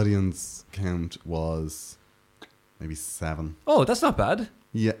lowest audience count was maybe 7. Oh, that's not bad.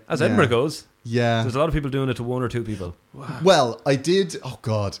 Yeah, As yeah. Edinburgh goes, Yeah. there's a lot of people doing it to 1 or 2 people. Well, I did. Oh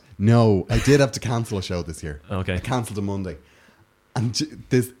God, no! I did have to cancel a show this year. Okay. I cancelled a Monday, and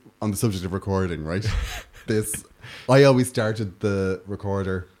this on the subject of recording, right? I always started the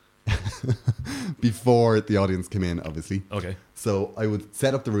recorder before the audience came in, obviously. Okay. So I would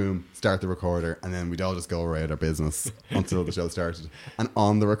set up the room, start the recorder, and then we'd all just go around our business until the show started. And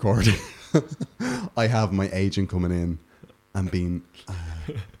on the recording, I have my agent coming in and being,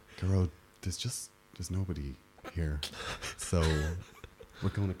 Gearoid, there's nobody here, so we're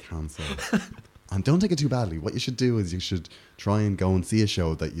going to cancel. And don't take it too badly. What you should do is you should try and go and see a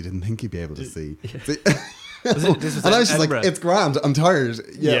show that you didn't think you'd be able to see. This was And I was just Edinburgh. like, it's grand, I'm tired.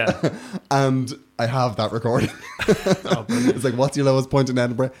 Yeah. Yeah. And I have that recording. Oh, brilliant. It's like, what's your lowest point in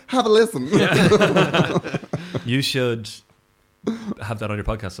Edinburgh? Have a listen. You should have that on your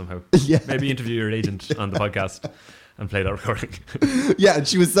podcast somehow. Yeah. Maybe interview your agent on the podcast and play that recording. Yeah, and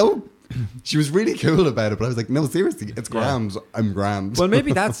she was really cool about it, but I was like, no, seriously, it's grand. I'm grand. Well,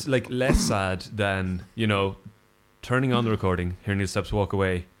 maybe that's like less sad than, you know, turning on the recording, hearing the steps walk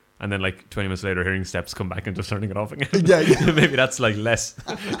away, and then like 20 minutes later hearing steps come back and just turning it off again. Yeah, yeah. Maybe that's like less.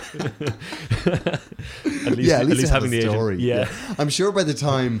 At least, Yeah, at least you have having a the story. agent. Yeah. I'm sure by the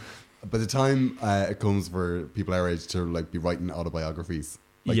time it comes for people our age to like be writing autobiographies,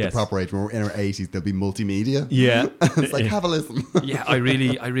 like Yes. the proper age when we're in our 80s, there'll be multimedia. Yeah. It's like, have a listen. Yeah, I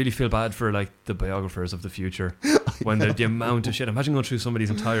really feel bad for like the biographers of the future when the amount of shit. Imagine going through somebody's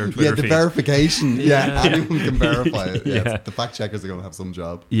entire Twitter Yeah, the feed. verification. Yeah, anyone can verify it. Yeah, Yeah. the fact checkers are going to have some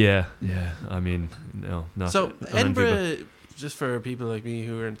job. Yeah. I mean, no. So Edinburgh, just for people like me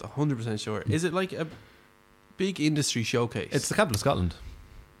who aren't 100% sure, is it like a big industry showcase? It's the capital of Scotland.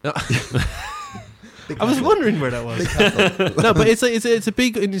 I was wondering where that was. No, but it's a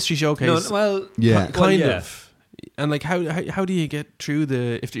big industry showcase. No, well, Yeah. kind of. And like, how do you get through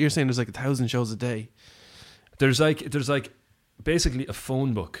if you're saying there's like 1,000 shows a day? There's like basically a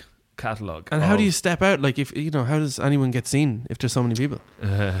phone book catalog. And how do you step out? Like, if how does anyone get seen if there's so many people?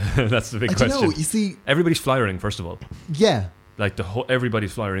 That's the big I don't question. know. You see, Everybody's flyering, first of all. yeah. Like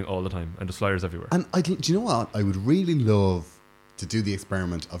everybody's flyering all the time, and there's flyers everywhere. And do you know what? I would really love to do the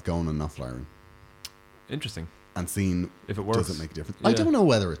experiment of going and not flying Interesting. and seeing If it works. does it make a difference. Yeah. I don't know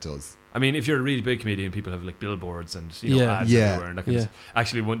whether it does. I mean, if you're a really big comedian, people have like billboards and ads everywhere. And that kind of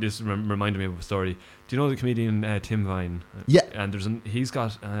actually, this reminded me of a story. Do you know the comedian Tim Vine? Yeah. And he's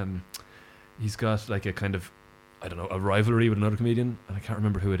got like a kind of, I don't know, a rivalry with another comedian, and I can't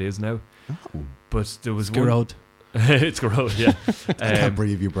remember who it is now. Oh. But there was one. Gearoid. It's Gearoid, yeah. I can't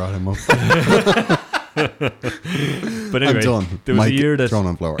believe you brought him up. But anyway, I'm done. there was Mike a year that thrown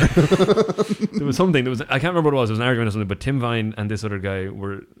on floor. there was something. I can't remember what it was. It was an argument or something. But Tim Vine and this other guy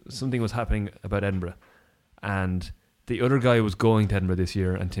something was happening about Edinburgh, and the other guy was going to Edinburgh this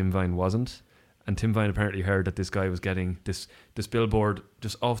year, and Tim Vine wasn't. And Tim Vine apparently heard that this guy was getting this billboard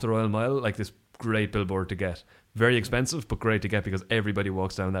just off the Royal Mile, like this great billboard to get. Very expensive, but great to get because everybody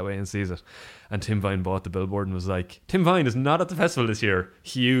walks down that way and sees it. And Tim Vine bought the billboard and was like, Tim Vine is not at the festival this year.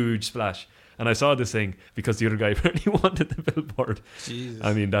 Huge splash. And I saw this thing because the other guy apparently wanted the billboard. Jesus.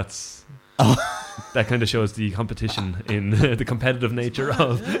 I mean, that kind of shows the competition in the competitive nature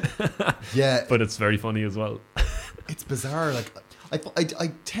of. Yeah. But it's very funny as well. It's bizarre. Like,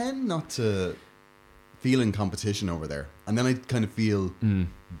 I tend not to feel in competition over there. And then I kind of feel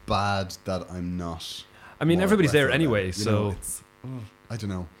bad that I'm not. I mean, more everybody's there aggressive anyway, about it. You so know, it's, I don't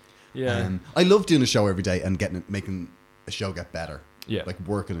know. yeah, I love doing a show every day and making a show get better. yeah, Like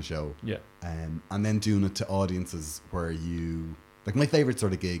working a show. yeah, And then doing it to audiences where you like. My favorite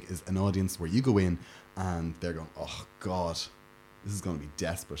sort of gig is an audience where you go in and they're going, "Oh God, this is going to be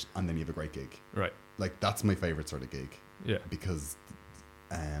desperate," and then you have a great gig. right, Like that's my favorite sort of gig. yeah, Because,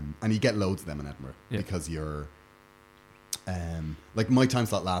 and you get loads of them in Edinburgh because you're, like my time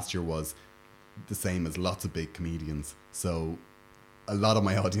slot last year was the same as lots of big comedians. So a lot of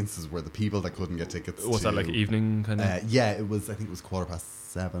my audiences were the people that couldn't get tickets. What's that, like evening kind of? Yeah, it was. I think it was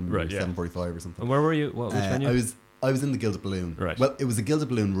 7:15, Right, yeah. 7:45 or something. And where were you? Which venue? I was in the Gilded Balloon. Right. Well, it was a Gilded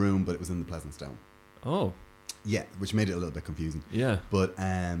Balloon room, but it was in the Pleasance Dome. Oh, Yeah, which made it a little bit confusing. yeah. But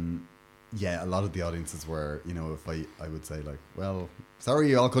yeah, a lot of the audiences were, you know, if I would say like, well, sorry,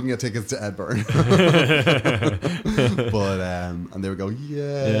 you all couldn't get tickets to Edinburgh. But and they would go,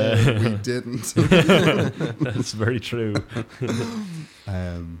 yeah. We didn't. That's very true.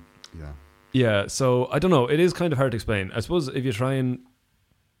 Yeah. Yeah, so I don't know. It is kind of hard to explain. I suppose if you try and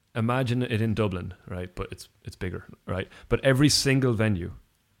imagine it in Dublin, right? But it's bigger, right? But every single venue,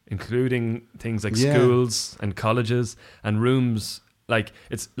 including things like schools and colleges and rooms, like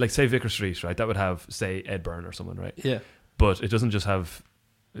it's like say Vicar Street, right? That would have say Ed Byrne or someone, right? Yeah. But it doesn't just have.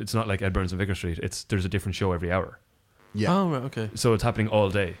 It's not like Ed Byrne's and Vicar Street. There's a different show every hour. Yeah. Oh, right, okay. So it's happening all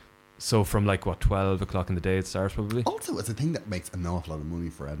day. So from like 12 o'clock in the day it starts probably. Also, it's a thing that makes an awful lot of money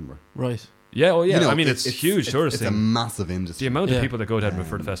for Edinburgh. Right. Yeah, oh yeah. You know, I mean, it's huge tourist It's a thing. massive industry. The amount of Yeah. people that go to Edinburgh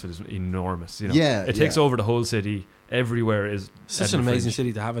for the festival is enormous. You know, Yeah, it takes over the whole city. Everywhere is Such Edinburgh an amazing Fringe.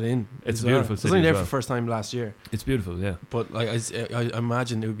 city to have it in. It's as a beautiful well. I was city only as there well. for the first time last year, It's beautiful, yeah, but like I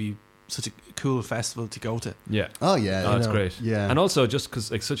imagine it would be such a cool festival to go to. yeah. Oh yeah. Oh, it's know. great. Yeah. And also just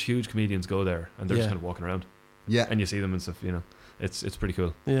because like such huge comedians go there and they're just Yeah. kind of walking around Yeah. and you see them and stuff. You know, it's pretty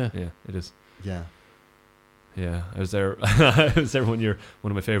cool. Yeah. Yeah, it is. Yeah. Yeah, I was there. I was there 1 year.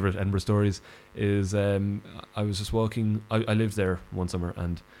 One of my favorite Edinburgh stories is I was just walking. I lived there one summer,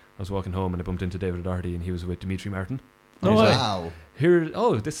 and I was walking home, and I bumped into David O'Doherty, and he was with Dimitri Martin. And No he's way. like, Wow. Here,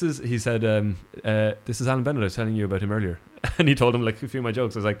 oh, this is. He said, "This is Alan Bennett. I was telling you about him earlier." And he told him like a few of my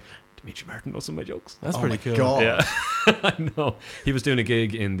jokes. I was like, "Dimitri Martin knows some of my jokes." That's Oh pretty my cool. God. Yeah, I know. He was doing a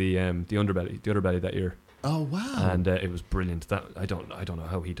gig in the Underbelly that year, Oh wow. and it was brilliant. That I don't know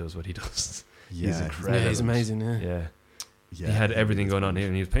how he does what he does. yeah. incredible. Yeah, he's amazing. Yeah. Yeah. Yeah. He had everything going on here,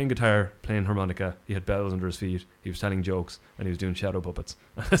 and he was playing guitar, playing harmonica. He had bells under his feet. He was telling jokes, and he was doing shadow puppets.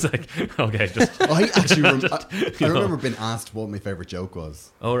 I was like, okay, just I actually I you remember being asked what my favorite joke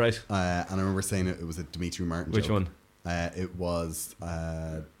was, all right. and I remember saying it was a Dimitri Martin Which joke. one? It was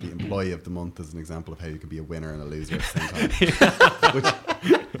the employee of the month as an example of how you can be a winner and a loser at the same time.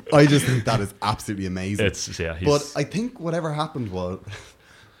 Which I just think that is absolutely amazing. But I think whatever happened was,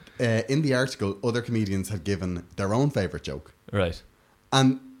 in the article, other comedians had given their own favourite joke. Right.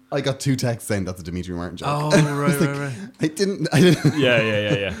 And I got 2 texts saying that's a Dimitri Martin joke. Oh, right. I didn't.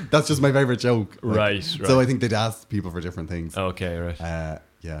 Yeah. That's just my favourite joke. Right. So I think they'd ask people for different things. Okay, right.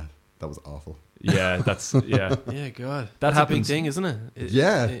 Yeah, that was awful. Yeah, that's yeah. Yeah, God, That's a big happens. thing, isn't it?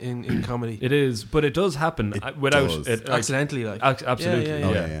 Yeah. in comedy, It is, but it does happen without does. it. accidentally, like Absolutely,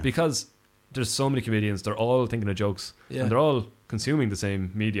 Yeah. Because there's so many comedians, they're all thinking of jokes, Yeah. and they're all consuming the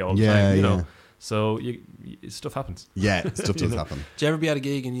same media all the Yeah, time. You yeah. know, so stuff happens. Yeah, stuff does happen. Do you ever be at a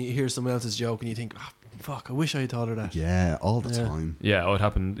gig and you hear someone else's joke and you think, oh, fuck, I wish I had thought of that? Yeah, all the Yeah. time. Yeah, it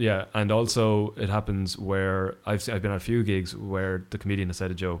happened. Yeah, and also it happens where I've been at a few gigs where the comedian has said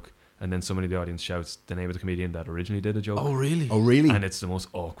a joke, and then somebody in the audience shouts the name of the comedian that originally did a joke. Oh, really? Oh, really? And it's the most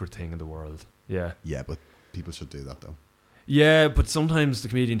awkward thing in the world. Yeah. Yeah, but people should do that though. Yeah, but sometimes the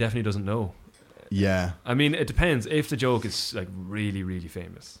comedian definitely doesn't know. Yeah. I mean, it depends. If the joke is like really, really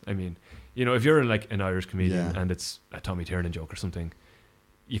famous, I mean, you know, if you're like an Irish comedian and it's a Tommy Tiernan joke or something,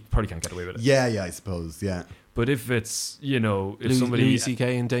 you probably can't get away with it. Yeah, I suppose. Yeah. But if it's, you know, if Louis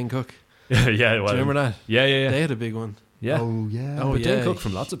C.K. and Dane Cook. yeah, well, Do you remember that? Yeah. They had a big one. Yeah. Oh, yeah. Oh, But yeah. Dane Cook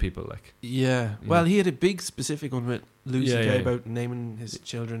from lots of people, like. Yeah. Well, he had a big specific one with Louis Yeah, C.K. yeah. about naming his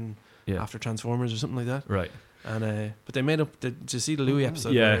children after Transformers or something like that. Right. And but they made up. Did you see the Louis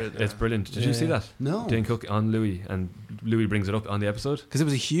episode? Yeah, where, it's brilliant. Did you see that? No. Dane Cook on Louis, and Louis brings it up on the episode. Because it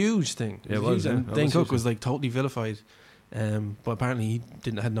was a huge thing. Yeah, it was, huge, and yeah. It Dane was Cook huge. was like totally vilified, but apparently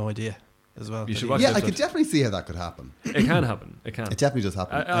he had no idea as well. You that should he- watch Yeah, the I could episode. definitely see how that could happen. It can happen. It can. It definitely does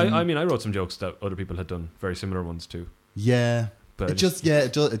happen. I mean, I wrote some jokes that other people had done, very similar ones too. Yeah. But It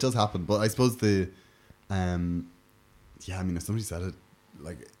does happen. But I suppose I mean, if somebody said it,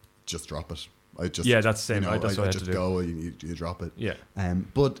 like, just drop it. That's the same. That's what I had just to do. go and you drop it. Yeah.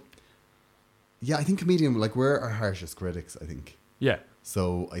 But yeah, I think comedian, like, we're our harshest critics, I think. Yeah.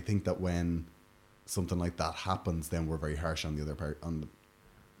 So I think that when something like that happens, then we're very harsh on the other part.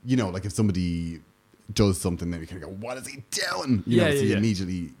 You know, like if somebody does something, then we kind of go, "What is he doing?" You know, so you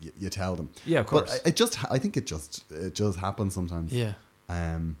immediately you tell them. Yeah, of course. But I think it just happens sometimes. Yeah.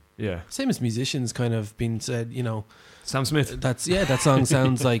 Yeah. Same as musicians kind of been said, you know, Sam Smith. that song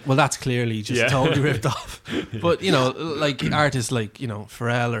sounds like, well, that's clearly just totally ripped off. But, you know, like artists like, you know,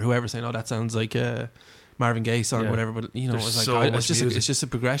 Pharrell or whoever saying, oh, that sounds like a Marvin Gaye song or whatever. But, you know, There's it's like, so much music. it's just a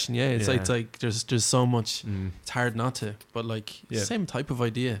progression. Yeah. It's like there's so much, it's hard not to, but like same type of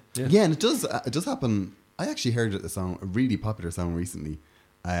idea. Yeah, and it does happen. I actually heard a really popular song recently,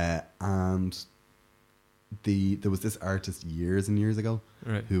 and there was this artist years and years ago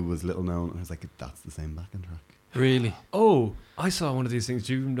who was little known, and I was like, that's the same backing track. Really? Oh, I saw one of these things.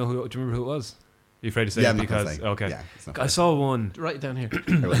 Do you remember who it was? Are you afraid to say Yeah, it? I'm not gonna Because say. okay, Yeah, it's not I saw one. Write it down here.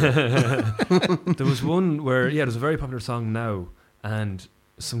 There was one where there's a very popular song now, and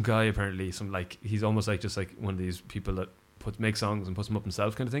some guy apparently, he's almost like just like one of these people that make songs and puts them up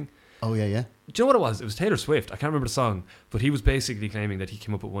himself kind of thing. Oh yeah. Do you know what it was? It was Taylor Swift. I can't remember the song, but he was basically claiming that he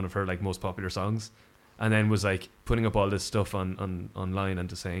came up with one of her like most popular songs, and then was like putting up all this stuff online and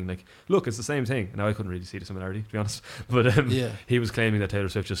just saying like, look, it's the same thing. Now I couldn't really see the similarity, to be honest, but he was claiming that Taylor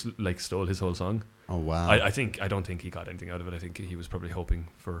Swift just like stole his whole song. Oh wow. I don't think he got anything out of it. I think he was probably hoping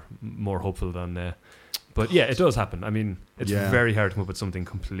for more hopeful than. But yeah, it does happen. I mean, it's very hard to come up with something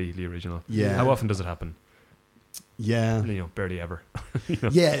completely original. Yeah. How often does it happen? Yeah. You know, barely ever. You know?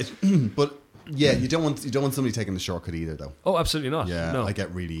 Yeah, but yeah, you don't want somebody taking the shortcut either, though. Oh, absolutely not. Yeah, No. I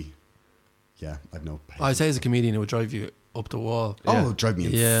get really. Yeah, I've no patience. I'd say as a comedian, it would drive you up the wall. Oh, Yeah. it would drive me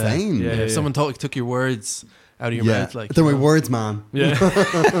Yeah. insane. Yeah. If someone took your words out of your mouth, like, they're my you know, words, man. Yeah.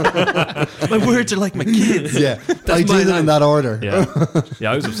 my words are like my kids. Yeah, I do them in that order. Yeah,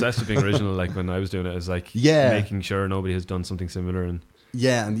 I was obsessed with being original. Like when I was doing it, it was like making sure nobody has done something similar. And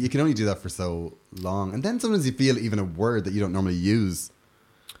Yeah, and you can only do that for so long, and then sometimes you feel even a word that you don't normally use.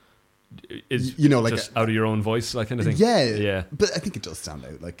 it's You know, like just out of your own voice, like kind of thing. Yeah. But I think it does stand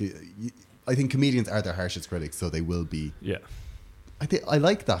out. Like, I think comedians are their harshest critics, so they will be. Yeah. I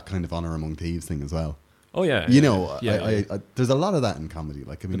like that kind of honor among thieves thing as well. Oh yeah. You know, Yeah. I there's a lot of that in comedy.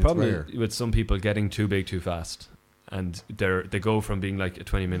 Like, I mean, The problem it's rare. with some people getting too big too fast, and they go from being like a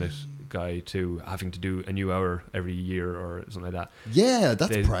 20-minute guy to having to do a new hour every year or something like that. Yeah,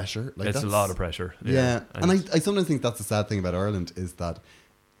 that's pressure. Like, That's a lot of pressure. Yeah, and I sometimes think that's the sad thing about Ireland is that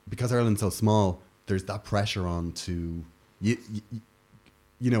because Ireland's so small, there's that pressure on to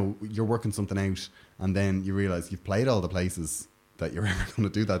you know, you're working something out, and then you realize you've played all the places that you're ever going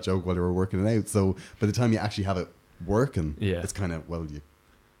to do that joke while you were working it out. So by the time you actually have it working, Yeah. it's kind of, well, you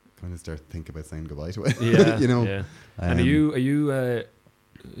kind of start to think about saying goodbye to it. Yeah, you know. Yeah. And are you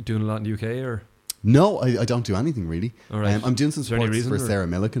doing a lot in the UK or? No, I don't do anything really. All right. I'm doing some supports for Sarah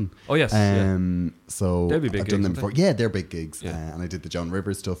Millican. Oh yes. So they'd be big I've gigs, done them before. Yeah, they're big gigs. Yeah. And I did the Joan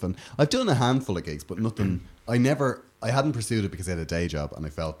Rivers stuff, and I've done a handful of gigs, but nothing. I hadn't pursued it because I had a day job, and I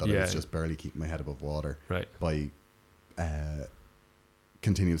felt that I was just barely keeping my head above water by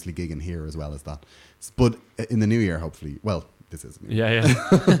continuously gigging here as well as that. But in the new year, hopefully, well, this is new. Yeah.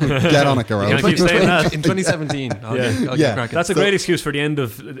 Get on it, Gearoid. You can't keep saying that. In 2017, I'll get cracking. That's a great excuse for the end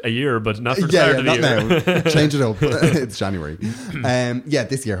of a year, but not for the start of the year. Now. Change it up. It's January.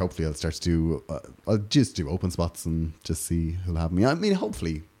 This year, hopefully, I'll start to do. I'll just do open spots and just see who'll have me. I mean,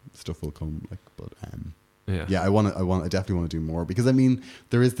 hopefully, stuff will come. I definitely want to do more because I mean,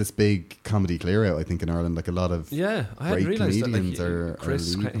 there is this big comedy clear out. I think in Ireland, like a lot of I hadn't great realised comedians that. are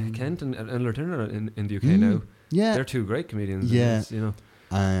Chris leaving. Kent and Ella Turner in the UK now. Yeah, they're two great comedians. Yeah, you know.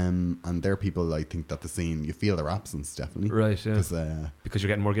 And they're people I think that the scene you feel their absence definitely. Right. Yeah. Because you're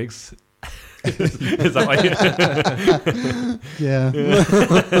getting more gigs. Is that why? Yeah.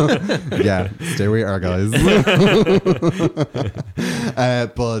 Yeah. Stay where you are, guys.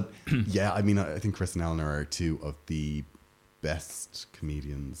 But yeah, I mean, I think Chris and Eleanor are two of the best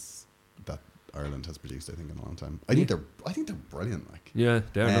comedians that Ireland has produced. I think in a long time. I think they're brilliant. Like, yeah,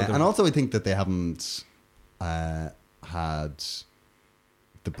 they are. And also, I think that they haven't had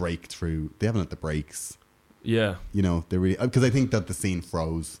the breakthrough. They haven't had the breaks. Yeah. You know, they really because I think that the scene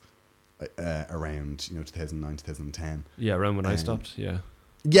froze around 2009, 2010. Yeah, around when I stopped. Yeah.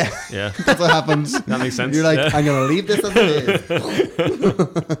 Yeah, that's what happened. That makes sense. You're like, I'm going to leave this as it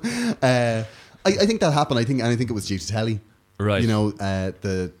is. I think that happened. I think it was due to telly. Right. You know,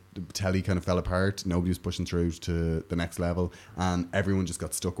 the telly kind of fell apart. Nobody was pushing through to the next level, and everyone just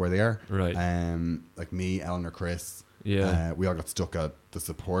got stuck where they are. Right. Like me, Eleanor, Chris. Yeah. We all got stuck at the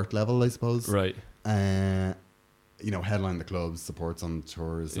support level, I suppose. Right. Headline the clubs, supports on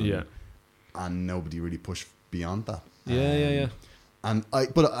tours. And nobody really pushed beyond that. Yeah. And I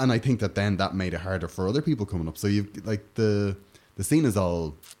think that then that made it harder for other people coming up. So you've like the scene is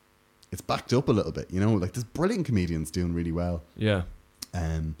all it's backed up a little bit, you know. Like there's brilliant comedians doing really well. Yeah.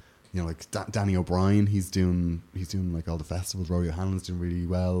 Like Danny O'Brien, he's doing like all the festivals. Rory O'Hanlon's doing really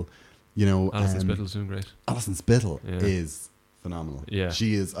well. You know, Alison Spittle's doing great. Alison Spittle is phenomenal. Yeah,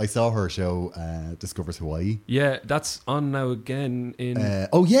 she is. I saw her show Discovers Hawaii. Yeah, that's on now again in.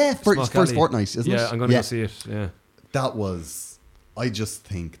 First fortnight, isn't it? Yeah, I'm going to go see it. Yeah, that was. I just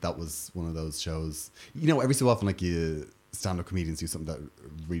think that was one of those shows. You know, every so often, like stand-up comedians do something that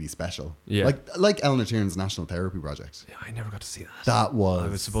really special. Yeah, like Eleanor Tiernan National Therapy Project. Yeah, I never got to see that. That was. I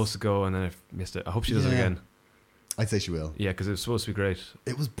was supposed to go and then I missed it. I hope she does it again. I'd say she will. Yeah, because it was supposed to be great.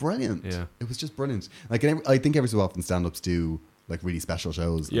 It was brilliant. Yeah, it was just brilliant. Like I think every so often stand-ups do like really special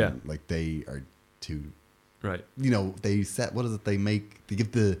shows. Yeah, and, like they are too. Right. You know, they set what is it? They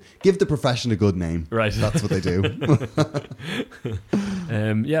give the profession a good name. Right. That's what they do.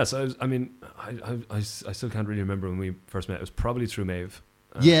 So I still can't really remember when we first met. It was probably through Maeve.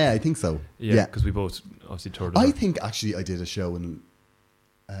 I think so. Yeah, because we both obviously toured. I think actually I did a show in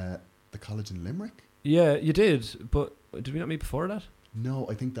the college in Limerick. Yeah, you did, but did we not meet before that? No,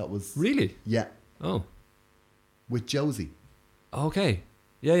 I think that was really. Yeah. Oh. With Josie. Okay.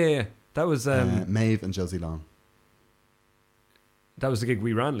 Yeah. That was Maeve and Josie Long. That was the gig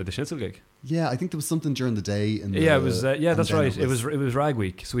we ran, like the Schnitzel gig. Yeah, I think there was something during the day. It was. That's right. It was Rag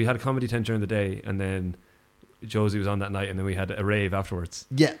Week, so we had a comedy tent during the day, and then Josie was on that night, and then we had a rave afterwards.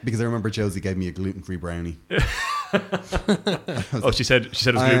 Yeah, because I remember Josie gave me a gluten-free brownie. She said it was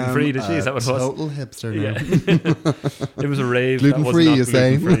gluten-free, did she? Is that what it was? Total hipster now. Yeah. It was a rave. Gluten-free, you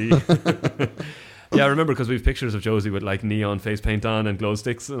say? Yeah, I remember because we have pictures of Josie with like neon face paint on and glow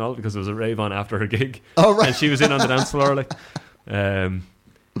sticks and all because there was a rave on after her gig. Oh right, and she was in on the dance floor. Like,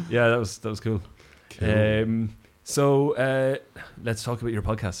 yeah, that was cool. So let's talk about your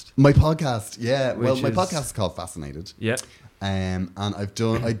podcast. My podcast, yeah. Well, my is podcast is called Fascinated. Yeah. And I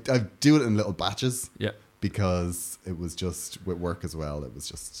do it in little batches. Yeah. Because it was just with work as well. It was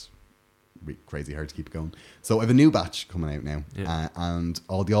just crazy hard to keep it going. So I have a new batch coming out now, and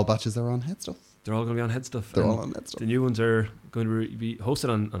all the old batches are on Head Stuff. They're all going to be on Head Stuff. They're all on Head Stuff. The new ones are going to be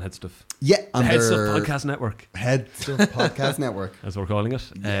hosted on Head Stuff. Yeah, the Head Stuff Podcast Network. Head Stuff Podcast Network, as we're calling it.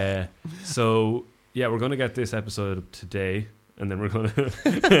 Yeah. So yeah, we're going to get this episode up today, and then we're going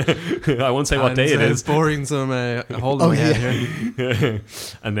to. I won't say what day it is. Boring some hold on my head here.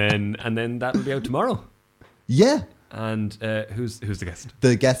 and then that will be out tomorrow. Yeah. And who's the guest?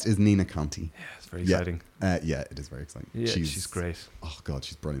 The guest is Nina Conti. Yeah, it's very exciting. Yeah, it is very exciting. Yeah, she's great. Oh God,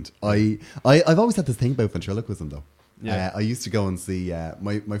 she's brilliant. I've always had this thing about ventriloquism though. Yeah. I used to go and see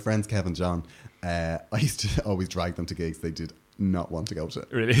my friends Kev and John. I used to always drag them to gigs they did not want to go to.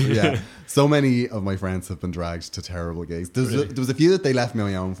 Really? Yeah. So many of my friends have been dragged to terrible gigs. There was a few that they left me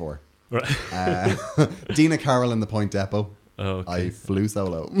on my own for. Right. Dina Carroll in the Point Depot. Oh, okay. I flew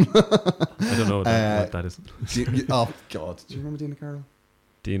solo. I don't know what that is. Oh God, do you remember Dina Carroll?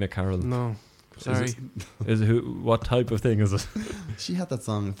 Dina Carroll. No, sorry. Is it what type of thing is it? She had that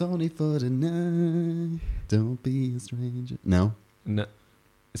song, "If Only for Tonight, Don't Be a Stranger." No. It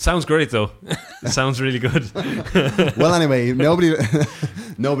sounds great though. It sounds really good. Well, anyway,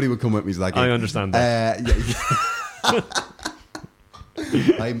 nobody would come with me to that game. I understand that.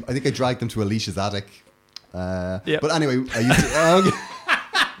 I think I dragged them to Alicia's attic. Yep. But anyway, I used to.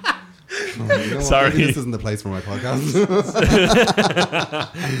 Sorry. Maybe this isn't the place for my podcast.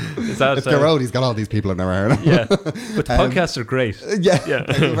 It's Gearoid, he's got all these people I've never heard of. Yeah, but the podcasts are great. Yeah,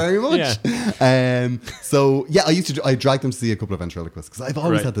 thank you very much. Yeah. So yeah, I dragged them to see a couple of ventriloquists because I've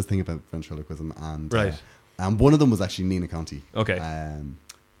always Right. had this thing about ventriloquism, and Right. And one of them was actually Nina Conti. Okay.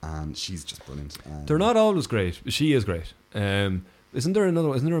 And she's just brilliant. They're not always great. She is great. Isn't there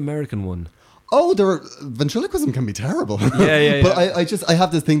another? Isn't there an American one? Oh, ventriloquism can be terrible. Yeah. But I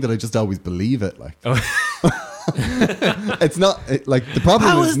have this thing that I just always believe it. Like, it's not like the problem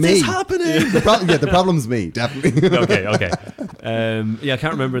How is is me. this happening? The problem's me, definitely. Okay. I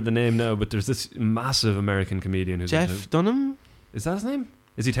can't remember the name now, but there's this massive American comedian who's Jeff Dunham? Is that his name?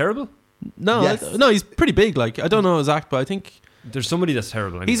 Is he terrible? No, Yes. no, he's pretty big. Like, I don't know his act, but I think There's somebody that's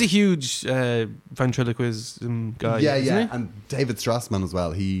terrible. Anyway. he's a huge ventriloquism guy. Yeah, isn't he? and David Strassman as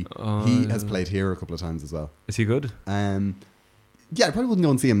well. He has played here a couple of times as well. Is he good? Yeah, I probably wouldn't go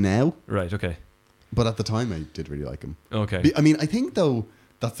and see him now, Right. Okay. but at the time I did really like him. Okay. I mean, I think though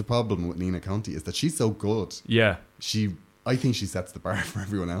that's the problem with Nina Conti is that she's so good. Yeah. I think she sets the bar for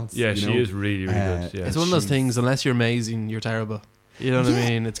everyone else. Yeah. you She know? is really, really good. Yeah. It's one of those things. Unless you're amazing, you're terrible. You know what I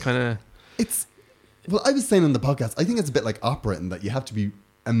mean? It's kind of. Well, I was saying on the podcast, I think it's a bit like opera in that you have to be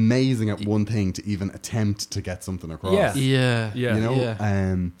amazing at one thing to even attempt to get something across. Yeah. Yeah. Yeah. You know?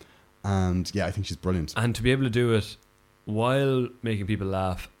 Yeah. And yeah, I think she's brilliant. And to be able to do it while making people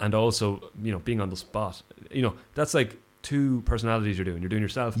laugh and also, being on the spot, that's like two personalities you're doing. You're doing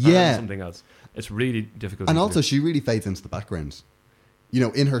yourself and something else. It's really difficult. And to also, do. she really fades into the background.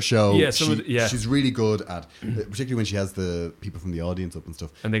 In her show, she's really good at, particularly when she has the people from the audience up and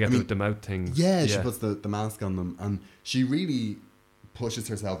stuff. And they get the mouth things. Yeah, she puts the mask on them, and she really pushes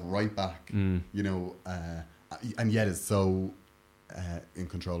herself right back. And yet is so in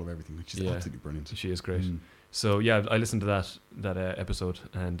control of everything. Like, she's absolutely brilliant. She is great. So yeah, I listened to that episode,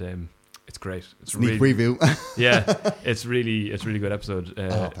 and it's great. It's Sneak really, preview. Yeah, it's really good episode.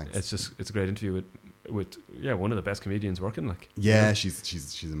 Thanks. It's a great interview with one of the best comedians working. Like,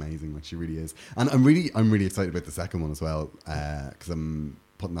 she's amazing. Like, she really is. And I'm really excited about the second one as well, because I'm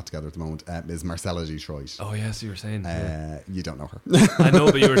putting that together at the moment. Is Marcella Detroit. Oh yes, you were saying. You don't know her. I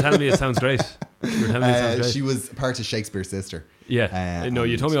know, but you were telling me it sounds great. She was part of Shakespeare's sister. Yeah. No,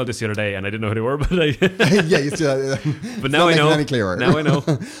 you told me all this the other day, and I didn't know who they were, but yeah, you still. But now I know. Any clearer. Now I know.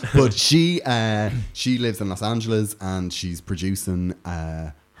 But she lives in Los Angeles, and she's producing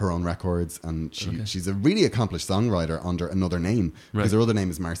her own records, and she's a really accomplished songwriter under another name, because her other name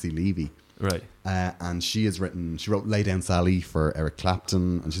is Marcy Levy. Right. And she wrote Lay Down Sally for Eric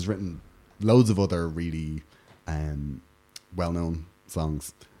Clapton, and she's written loads of other really well-known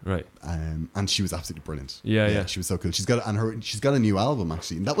songs. Right. And she was absolutely brilliant. Yeah. She was so cool. She's got a new album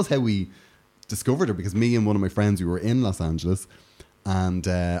actually, and that was how we discovered her, because me and one of my friends, we were in Los Angeles, and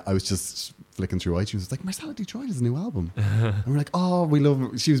I was just flicking through iTunes. It's like, Marcella Detroit has a new album. And we're like, oh, we love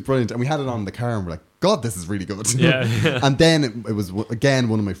her. She was brilliant. And we had it on in the car, and we're like, God, this is really good. Yeah. And then it was, again,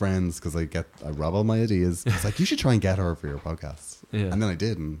 one of my friends, because I rob all my ideas. It's like, you should try and get her for your podcast. Yeah. And then I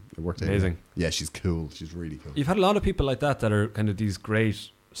did, and it worked out. Amazing. Yeah, she's cool. She's really cool. You've had a lot of people like that are kind of these great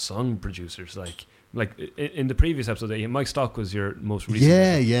song producers. Like in the previous episode, Mike Stock was your most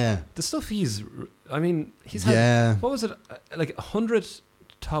recent. Yeah. The stuff he's had, what was it, like 100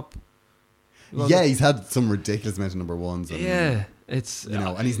 top. He's had some ridiculous amount of number ones. And, it's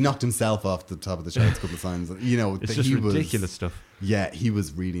and he's knocked himself off the top of the charts a couple of times. It's just ridiculous stuff. Yeah, he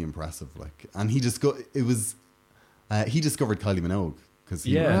was really impressive. And he he discovered Kylie Minogue because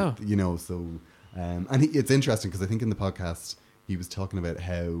it's interesting because I think in the podcast he was talking about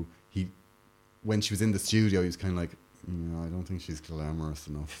how when she was in the studio, he was kind of like, I don't think she's glamorous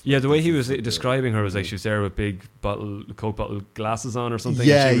enough. Yeah, the way he was describing her was like she was there with big Coke bottle glasses on or something.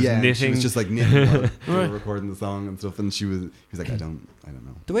 Yeah, and she was yeah. knitting. She was just like knitting while they were recording the song and stuff. And he was like, I don't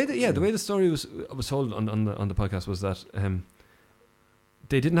know. The way the story was told on the podcast was that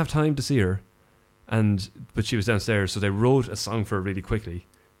they didn't have time to see her, but she was downstairs, so they wrote a song for her really quickly.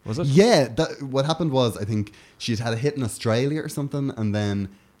 Was it? Yeah. What happened was, I think she'd had a hit in Australia or something, and then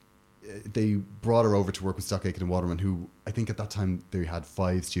they brought her over to work with Stock Aitken and Waterman, who I think at that time they had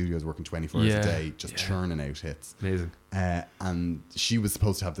 5 studios working 24 hours a day, just churning out hits. Amazing. And she was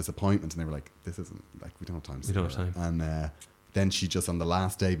supposed to have this appointment, and they were like, "This isn't like we don't have time." We don't have time. And then she just on the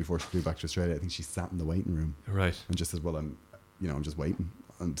last day before she flew back to Australia, I think she sat in the waiting room, right, and just said, "Well, I'm just waiting."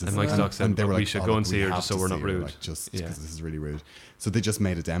 And Mike Stock said, they were like, "We should go and see her just so we're not rude, just because this is really rude." So they just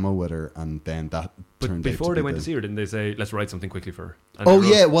made a demo with her, and then that. But before they went to see her, didn't they say, "Let's write something quickly for her"? And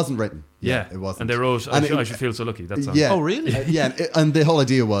it wasn't written. Yeah, it wasn't. And they wrote, "I should feel so lucky." That song. Yeah. Oh, really? And the whole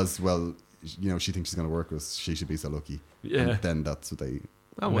idea was, well, she thinks she's going to work with us. She should be so lucky. Yeah. And then that's what they.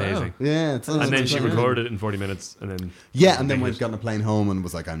 Oh, amazing. Wow. Yeah. And then she recorded it in 40 minutes, and then. Yeah, and then got on a plane home and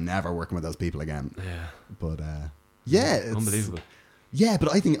was like, "I'm never working with those people again." Yeah. But it's unbelievable. Yeah,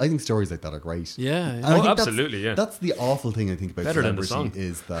 but I think stories like that are great. Yeah. And I think absolutely. That's the awful thing I think about Better than the celebrity song.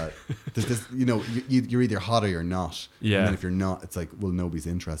 is that there's this, you're either hot or you're not. Yeah. And then if you're not, it's like, well, nobody's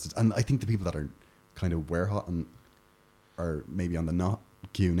interested. And I think the people that are kind of were hot and are maybe on the not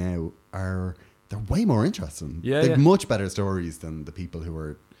queue now they're way more interesting. Yeah, they have much better stories than the people who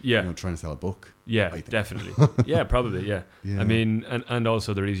are trying to sell a book. Yeah, definitely. Yeah, probably. Yeah. I mean, and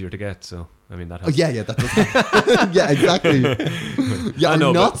also they're easier to get. So I mean that. Oh yeah, that does. Yeah, exactly. Yeah,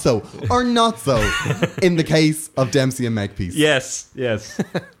 or not so in the case of Dempsey and Makepeace. Yes.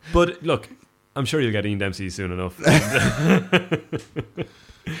 But look, I'm sure you'll get Ian Dempsey soon enough.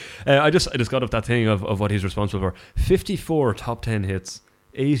 I just got up that thing of what he's responsible for. 54 top 10 hits,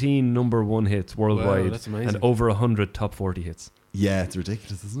 18 number 1 hits worldwide, wow, that's amazing. and over 100 top 40 hits. Yeah, it's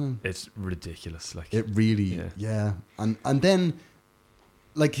ridiculous, isn't it? It's ridiculous. Like it really, yeah. And then,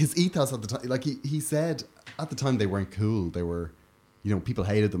 like his ethos at the time, like he said at the time they weren't cool. They were, people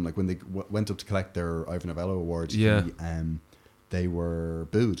hated them. Like when they went up to collect their Ivor Novello award, they were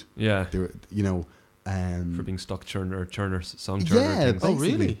booed. Yeah, they were, for being song churner. Yeah, things. Oh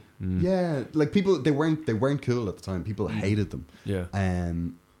really? Mm. Yeah, like people they weren't cool at the time. People hated them. Yeah,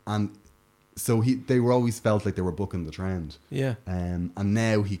 and so they were always felt like they were bucking the trend. Yeah, and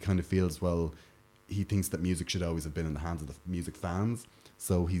now he kind of feels he thinks that music should always have been in the hands of the music fans.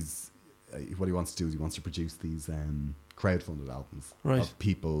 So he's what he wants to do is he wants to produce these crowdfunded albums of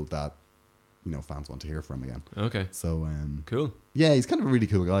people that fans want to hear from again. Okay. So cool. Yeah, he's kind of a really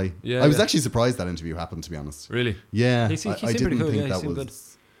cool guy. Yeah, I was actually surprised that interview happened, to be honest. Really? Yeah. He seemed I didn't pretty cool. think Yeah, that was. Good.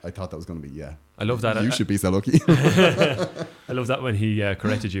 I thought that was going to be. Yeah. I love that. You should be so lucky. I love that when he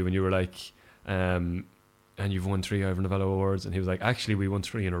corrected you when you were like, and you've won 3 Ivor Novello awards, and he was like, actually, we won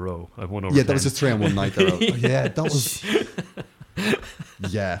 3 in a row. I've won over. Yeah, 10. that was just 3 on one night. Yeah, that was.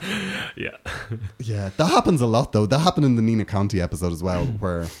 Yeah. Yeah, that happens a lot though. That happened in the Nina Conti episode as well,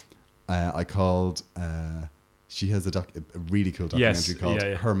 where I called. She has a really cool documentary called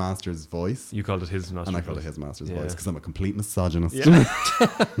Her Master's Voice. You called it His Master's Voice. And I called it His Master's Voice because I'm a complete misogynist. Yeah.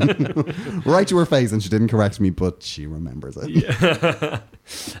 Right to her face, and she didn't correct me, but she remembers it.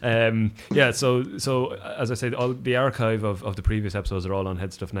 Yeah. So as I said, all the archive of the previous episodes are all on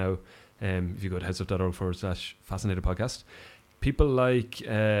Headstuff now. If you go to headstuff.org/fascinated podcast. People like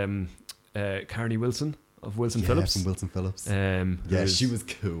Carney Wilson of Wilson Phillips. From Wilson Phillips. She was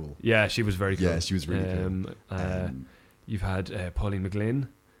cool. Yeah, she was very cool. Yeah, she was really cool. You've had Pauline McLean.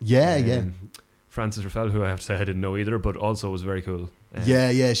 Yeah. Frances Raffel, who I have to say I didn't know either, but also was very cool.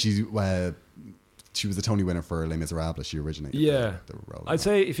 She was a Tony winner for Les Miserables. She originated the role. I'd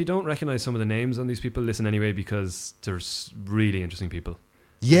say if you don't recognise some of the names on these people, listen anyway, because there's really interesting people.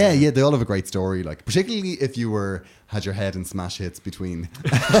 Yeah, they all have a great story. Like particularly if you had your head in smash hits between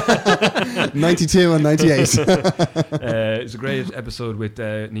 92 and 98. It's a great episode with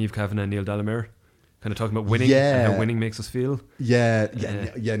Niamh Kavanagh and Neil Delamere, kind of talking about winning and how winning makes us feel. Yeah.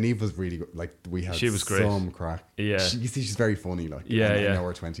 Niamh was really good. Like she was great. Some crack. Yeah, you see, she's very funny. Like I know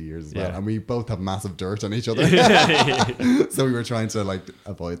her 20 years as well, and we both have massive dirt on each other. So we were trying to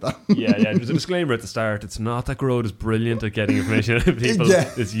avoid that. Yeah. There's a disclaimer at the start. It's not that Gearoid is brilliant at getting information out of people.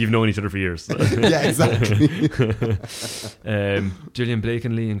 It's, you've known each other for years. Yeah, exactly. Gillian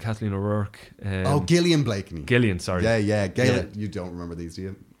Blakeney and Kathleen O'Rourke. Gillian Blakeney. Gillian, sorry. Yeah. Gaelic. You don't remember these, do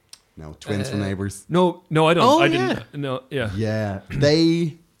you? No, twins from Neighbours. No, I don't. Oh, I didn't. No, yeah. Yeah,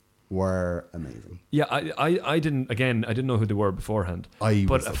 they were amazing. Yeah, I didn't know who they were beforehand. I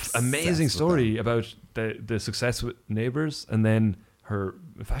but was amazing obsessed with story them. about the success with Neighbours and then her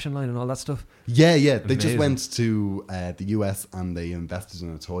fashion line and all that stuff. Yeah. They just Amazing. went to the US and they invested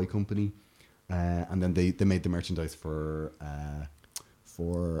in a toy company, and then they made the merchandise for a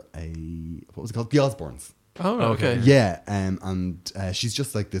what was it called? The Osbournes. Oh, okay. Yeah, and she's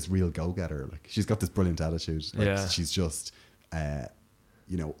just like this real go-getter. Like she's got this brilliant attitude. Like, Yeah. she's just,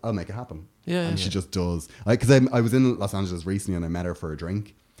 I'll make it happen. Yeah, and yeah. she just does. Because I was in Los Angeles recently and I met her for a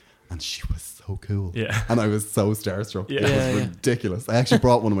drink, and she was so cool. Yeah. and I was so starstruck. Yeah. It was Yeah, yeah. ridiculous. I actually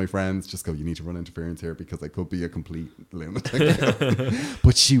brought one of my friends. Just go. You need to run interference here because I could be a complete lunatic.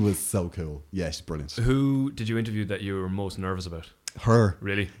 But she was so cool. Yeah, she's brilliant. Who did you interview that you were most nervous about? Her.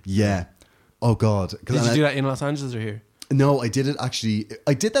 Really? Yeah. Oh God. Did you do that in Los Angeles or here? No, I did it actually.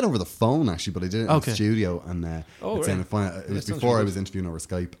 I did that over the phone actually, but I did it in Okay. the studio, and it sounded fun. It was sounds before really I good. was interviewing over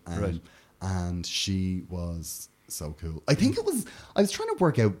Skype, Right. and she was so cool. I think it was. I was trying to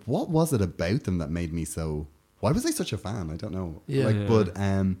work out what was it about them that made me so. Why was I such a fan? I don't know. Yeah. Yeah. But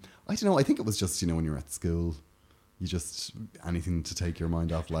I don't know. I think it was just when you're at school. You just anything to take your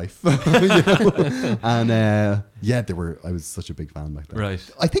mind off life, and they were. I was such a big fan back then. Right.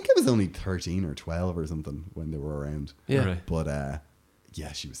 I think I was only 13 or 12 or something when they were around. Yeah. Right. But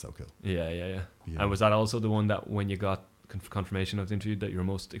yeah, she was so cool. Yeah. Yeah. And was that also the one that when you got confirmation of the interview that you were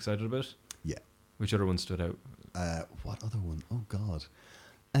most excited about? Yeah. Which other one stood out? What other one? Oh God.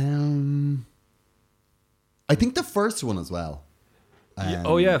 I think the first one as well. The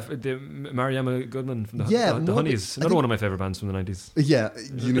Mariama Goodman from the no, Honeys. I Another think- one of my favorite bands from the 90s. Yeah,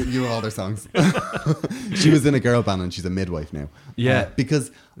 you know all their songs. She was in a girl band and she's a midwife now. Yeah.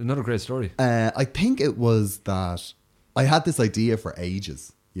 Because Another great story. I think it was that I had this idea for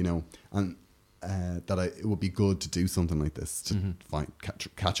ages, and that it would be good to do something like this to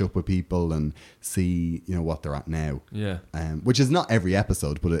catch up with people and see what they're at now. Yeah. Which is not every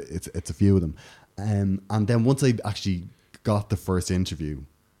episode, but it's a few of them. And then once I actually got the first interview,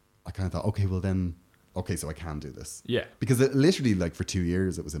 I kind of thought, so I can do this. Yeah. Because it literally, like, for 2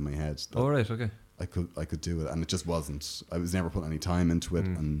 years, it was in my head that All right. Okay. I could do it, and it just wasn't. I was never putting any time into it,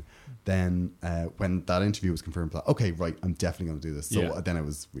 and then when that interview was confirmed, I thought, okay, right, I'm definitely going to do this. So then I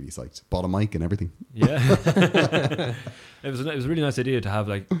was really psyched. Bought a mic and everything. Yeah. It was a really nice idea to have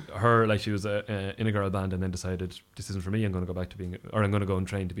her, she was in a girl band and then decided this isn't for me. I'm going to go back to I'm going to go and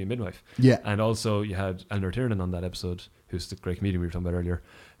train to be a midwife. Yeah. And also you had Eleanor Tiernan on that episode, who's the great comedian we were talking about earlier,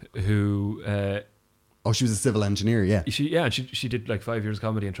 who She was a civil engineer. Yeah. she did 5 years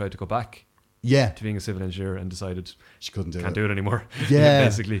comedy and tried to go back Yeah. to being a civil engineer and decided She couldn't do can't it. do it anymore. Yeah.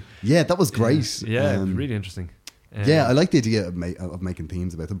 Basically. Yeah, that was great. Yeah, really interesting. Yeah, I like the idea of making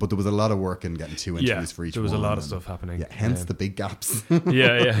themes about them, but there was a lot of work in getting 2 interviews for each there was one. a lot of and- stuff happening. Yeah, hence the big gaps.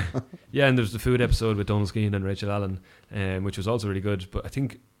 Yeah. And there's the food episode with Donald Skeen and Rachel Allen, which was also really good. But I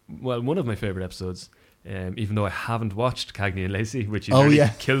think, one of my favourite episodes, even though I haven't watched Cagney and Lacey, which you nearly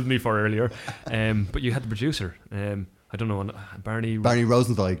killed me for earlier, but you had the producer, I don't know, Barney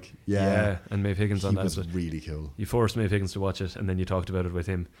Rosenzweig. Yeah. and Maeve Higgins on He that was episode. really cool. You forced Maeve Higgins to watch it, and then you talked about it with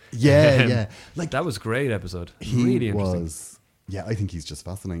him. Yeah. Like, That was a great episode. he Really interesting. was. Yeah, I think he's just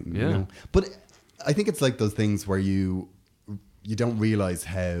fascinating. Yeah. But I think it's like those things where you don't realize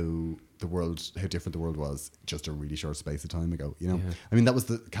how different the world was just a really short space of time ago. Yeah. I mean, that was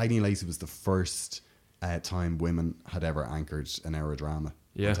Cagney and Lacey was the first time women had ever anchored an hour drama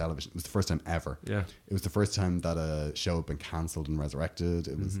on television. It was the first time ever. Yeah. It was the first time that a show had been cancelled and resurrected.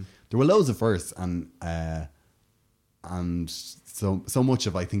 It was there were loads of firsts, and so much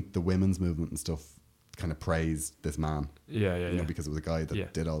of, I think, the women's movement and stuff kind of praised this man. Yeah. Because it was a guy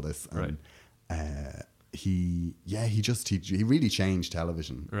that did all this. Right. And he really changed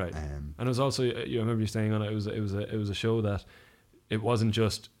television. Right. And it was also, I remember you saying on it, it was a show that it wasn't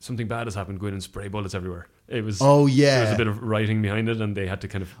just something bad has happened, go in and spray bullets everywhere. It was there was a bit of writing behind it, and they had to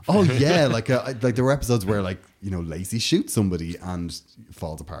kind of like there were episodes where Lacey shoots somebody and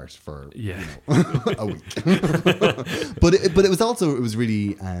falls apart for a week. but it was also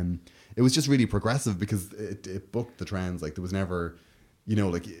really it was just really progressive because it booked the trends. Like, there was never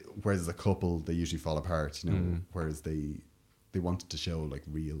whereas as a couple they usually fall apart, whereas they wanted to show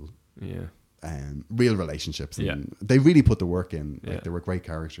real real relationships, and they really put the work in. They were great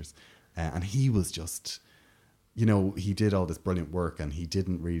characters, and he was just he did all this brilliant work, and he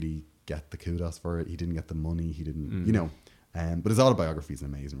didn't really get the kudos for it. He didn't get the money. He didn't but his autobiography is an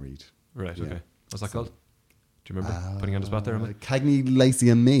amazing read. Right. Yeah. Okay. What's that called? Do you remember? Putting you on the spot there, am I? Cagney, Lacey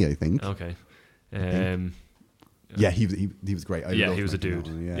and Me, I think. Okay. Yeah, he was great. Yeah, loved he was a making dude.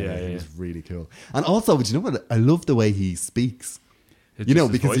 that one. Yeah. He was really cool. And also, but you know what? I love the way he speaks. It's You know,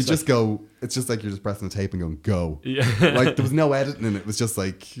 just his because you voice, just go, it's just like you're just pressing the tape and going, go. Yeah. Like, there was no editing in it. It was just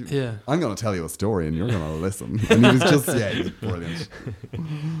like, Yeah. I'm going to tell you a story and you're going to listen. And he was just, he was brilliant.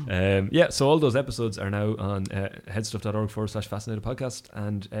 So all those episodes are now on headstuff.org/fascinated podcast,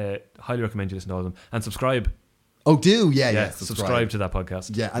 and highly recommend you listen to all of them and subscribe. Oh, do? Yeah. Subscribe to that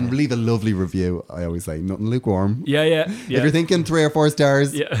podcast. Yeah, and leave a lovely review. I always say, nothing lukewarm. Yeah. If you're thinking 3 or 4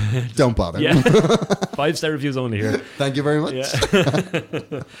 stars, don't bother. Yeah. 5-star reviews only here. Thank you very much.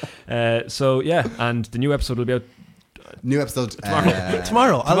 Yeah. And the new episode will be out New episode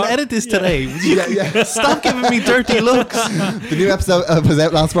Tomorrow. I'll edit this today. Yeah. Stop giving me dirty looks. The new episode was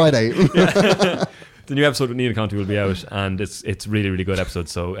out last Friday. The new episode with Neil Conti will be out, and it's really, really good episode,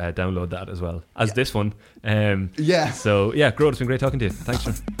 so download that as well as this one. So Gearoid, it's been great talking to you. Thanks,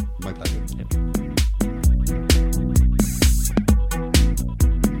 sir. My pleasure.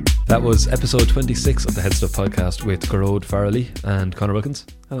 That was episode 26 of the Head Stuff podcast with Gearoid Farrelly and Conor Wilkins.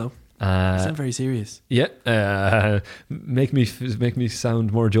 Hello. You sound very serious. Yeah. Make me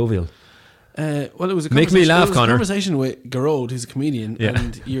sound more jovial. Well, it was a Make me laugh, it was Conor. A conversation with Gearoid, who's a comedian,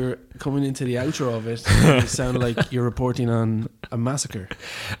 and you're coming into the outro of it. And you sound like you're reporting on a massacre.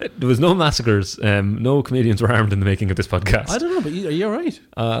 There was no massacres. No comedians were harmed in the making of this podcast. I don't know, but are you all right?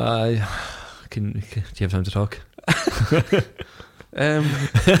 Do you have time to talk?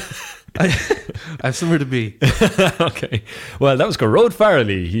 I have somewhere to be. Okay. Well, that was Gearoid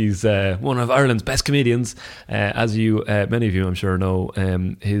Farrelly. He's one of Ireland's best comedians. As you, many of you, I'm sure, know,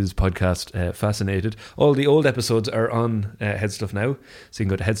 his podcast, Fascinated. All the old episodes are on Headstuff now. So you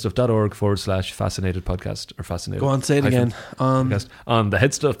can go to headstuff.org/fascinated podcast or fascinated. Go on, say it again. On the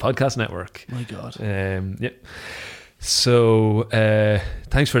Headstuff Podcast Network. My God. So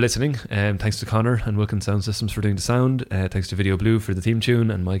thanks for listening. Thanks to Conor and Wilkins Sound Systems for doing the sound. Thanks to Video Blue for the theme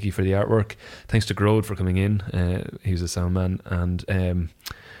tune and Mikey for the artwork. Thanks to Gearoid for coming in. He was a sound man. And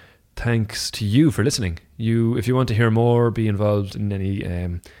thanks to you for listening. If you want to hear more, be involved in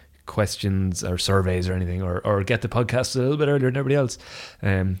any questions or surveys or anything, or get the podcast a little bit earlier than everybody else,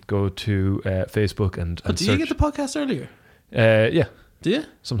 go to Facebook and do search. you get the podcast earlier? Yeah. Do you?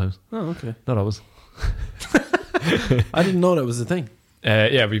 Sometimes. Oh, okay. Not always. I didn't know that was a thing.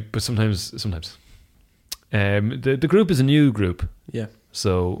 But sometimes. The group is a new group. Yeah.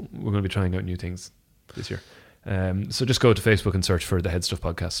 So we're going to be trying out new things this year. So just go to Facebook and search for the Head Stuff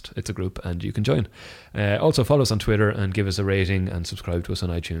Podcast. It's a group and you can join. Also follow us on Twitter and give us a rating and subscribe to us on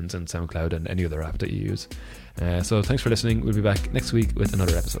iTunes and SoundCloud and any other app that you use. So thanks for listening. We'll be back next week with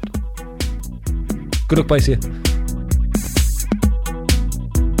another episode. Good luck, bye, see you.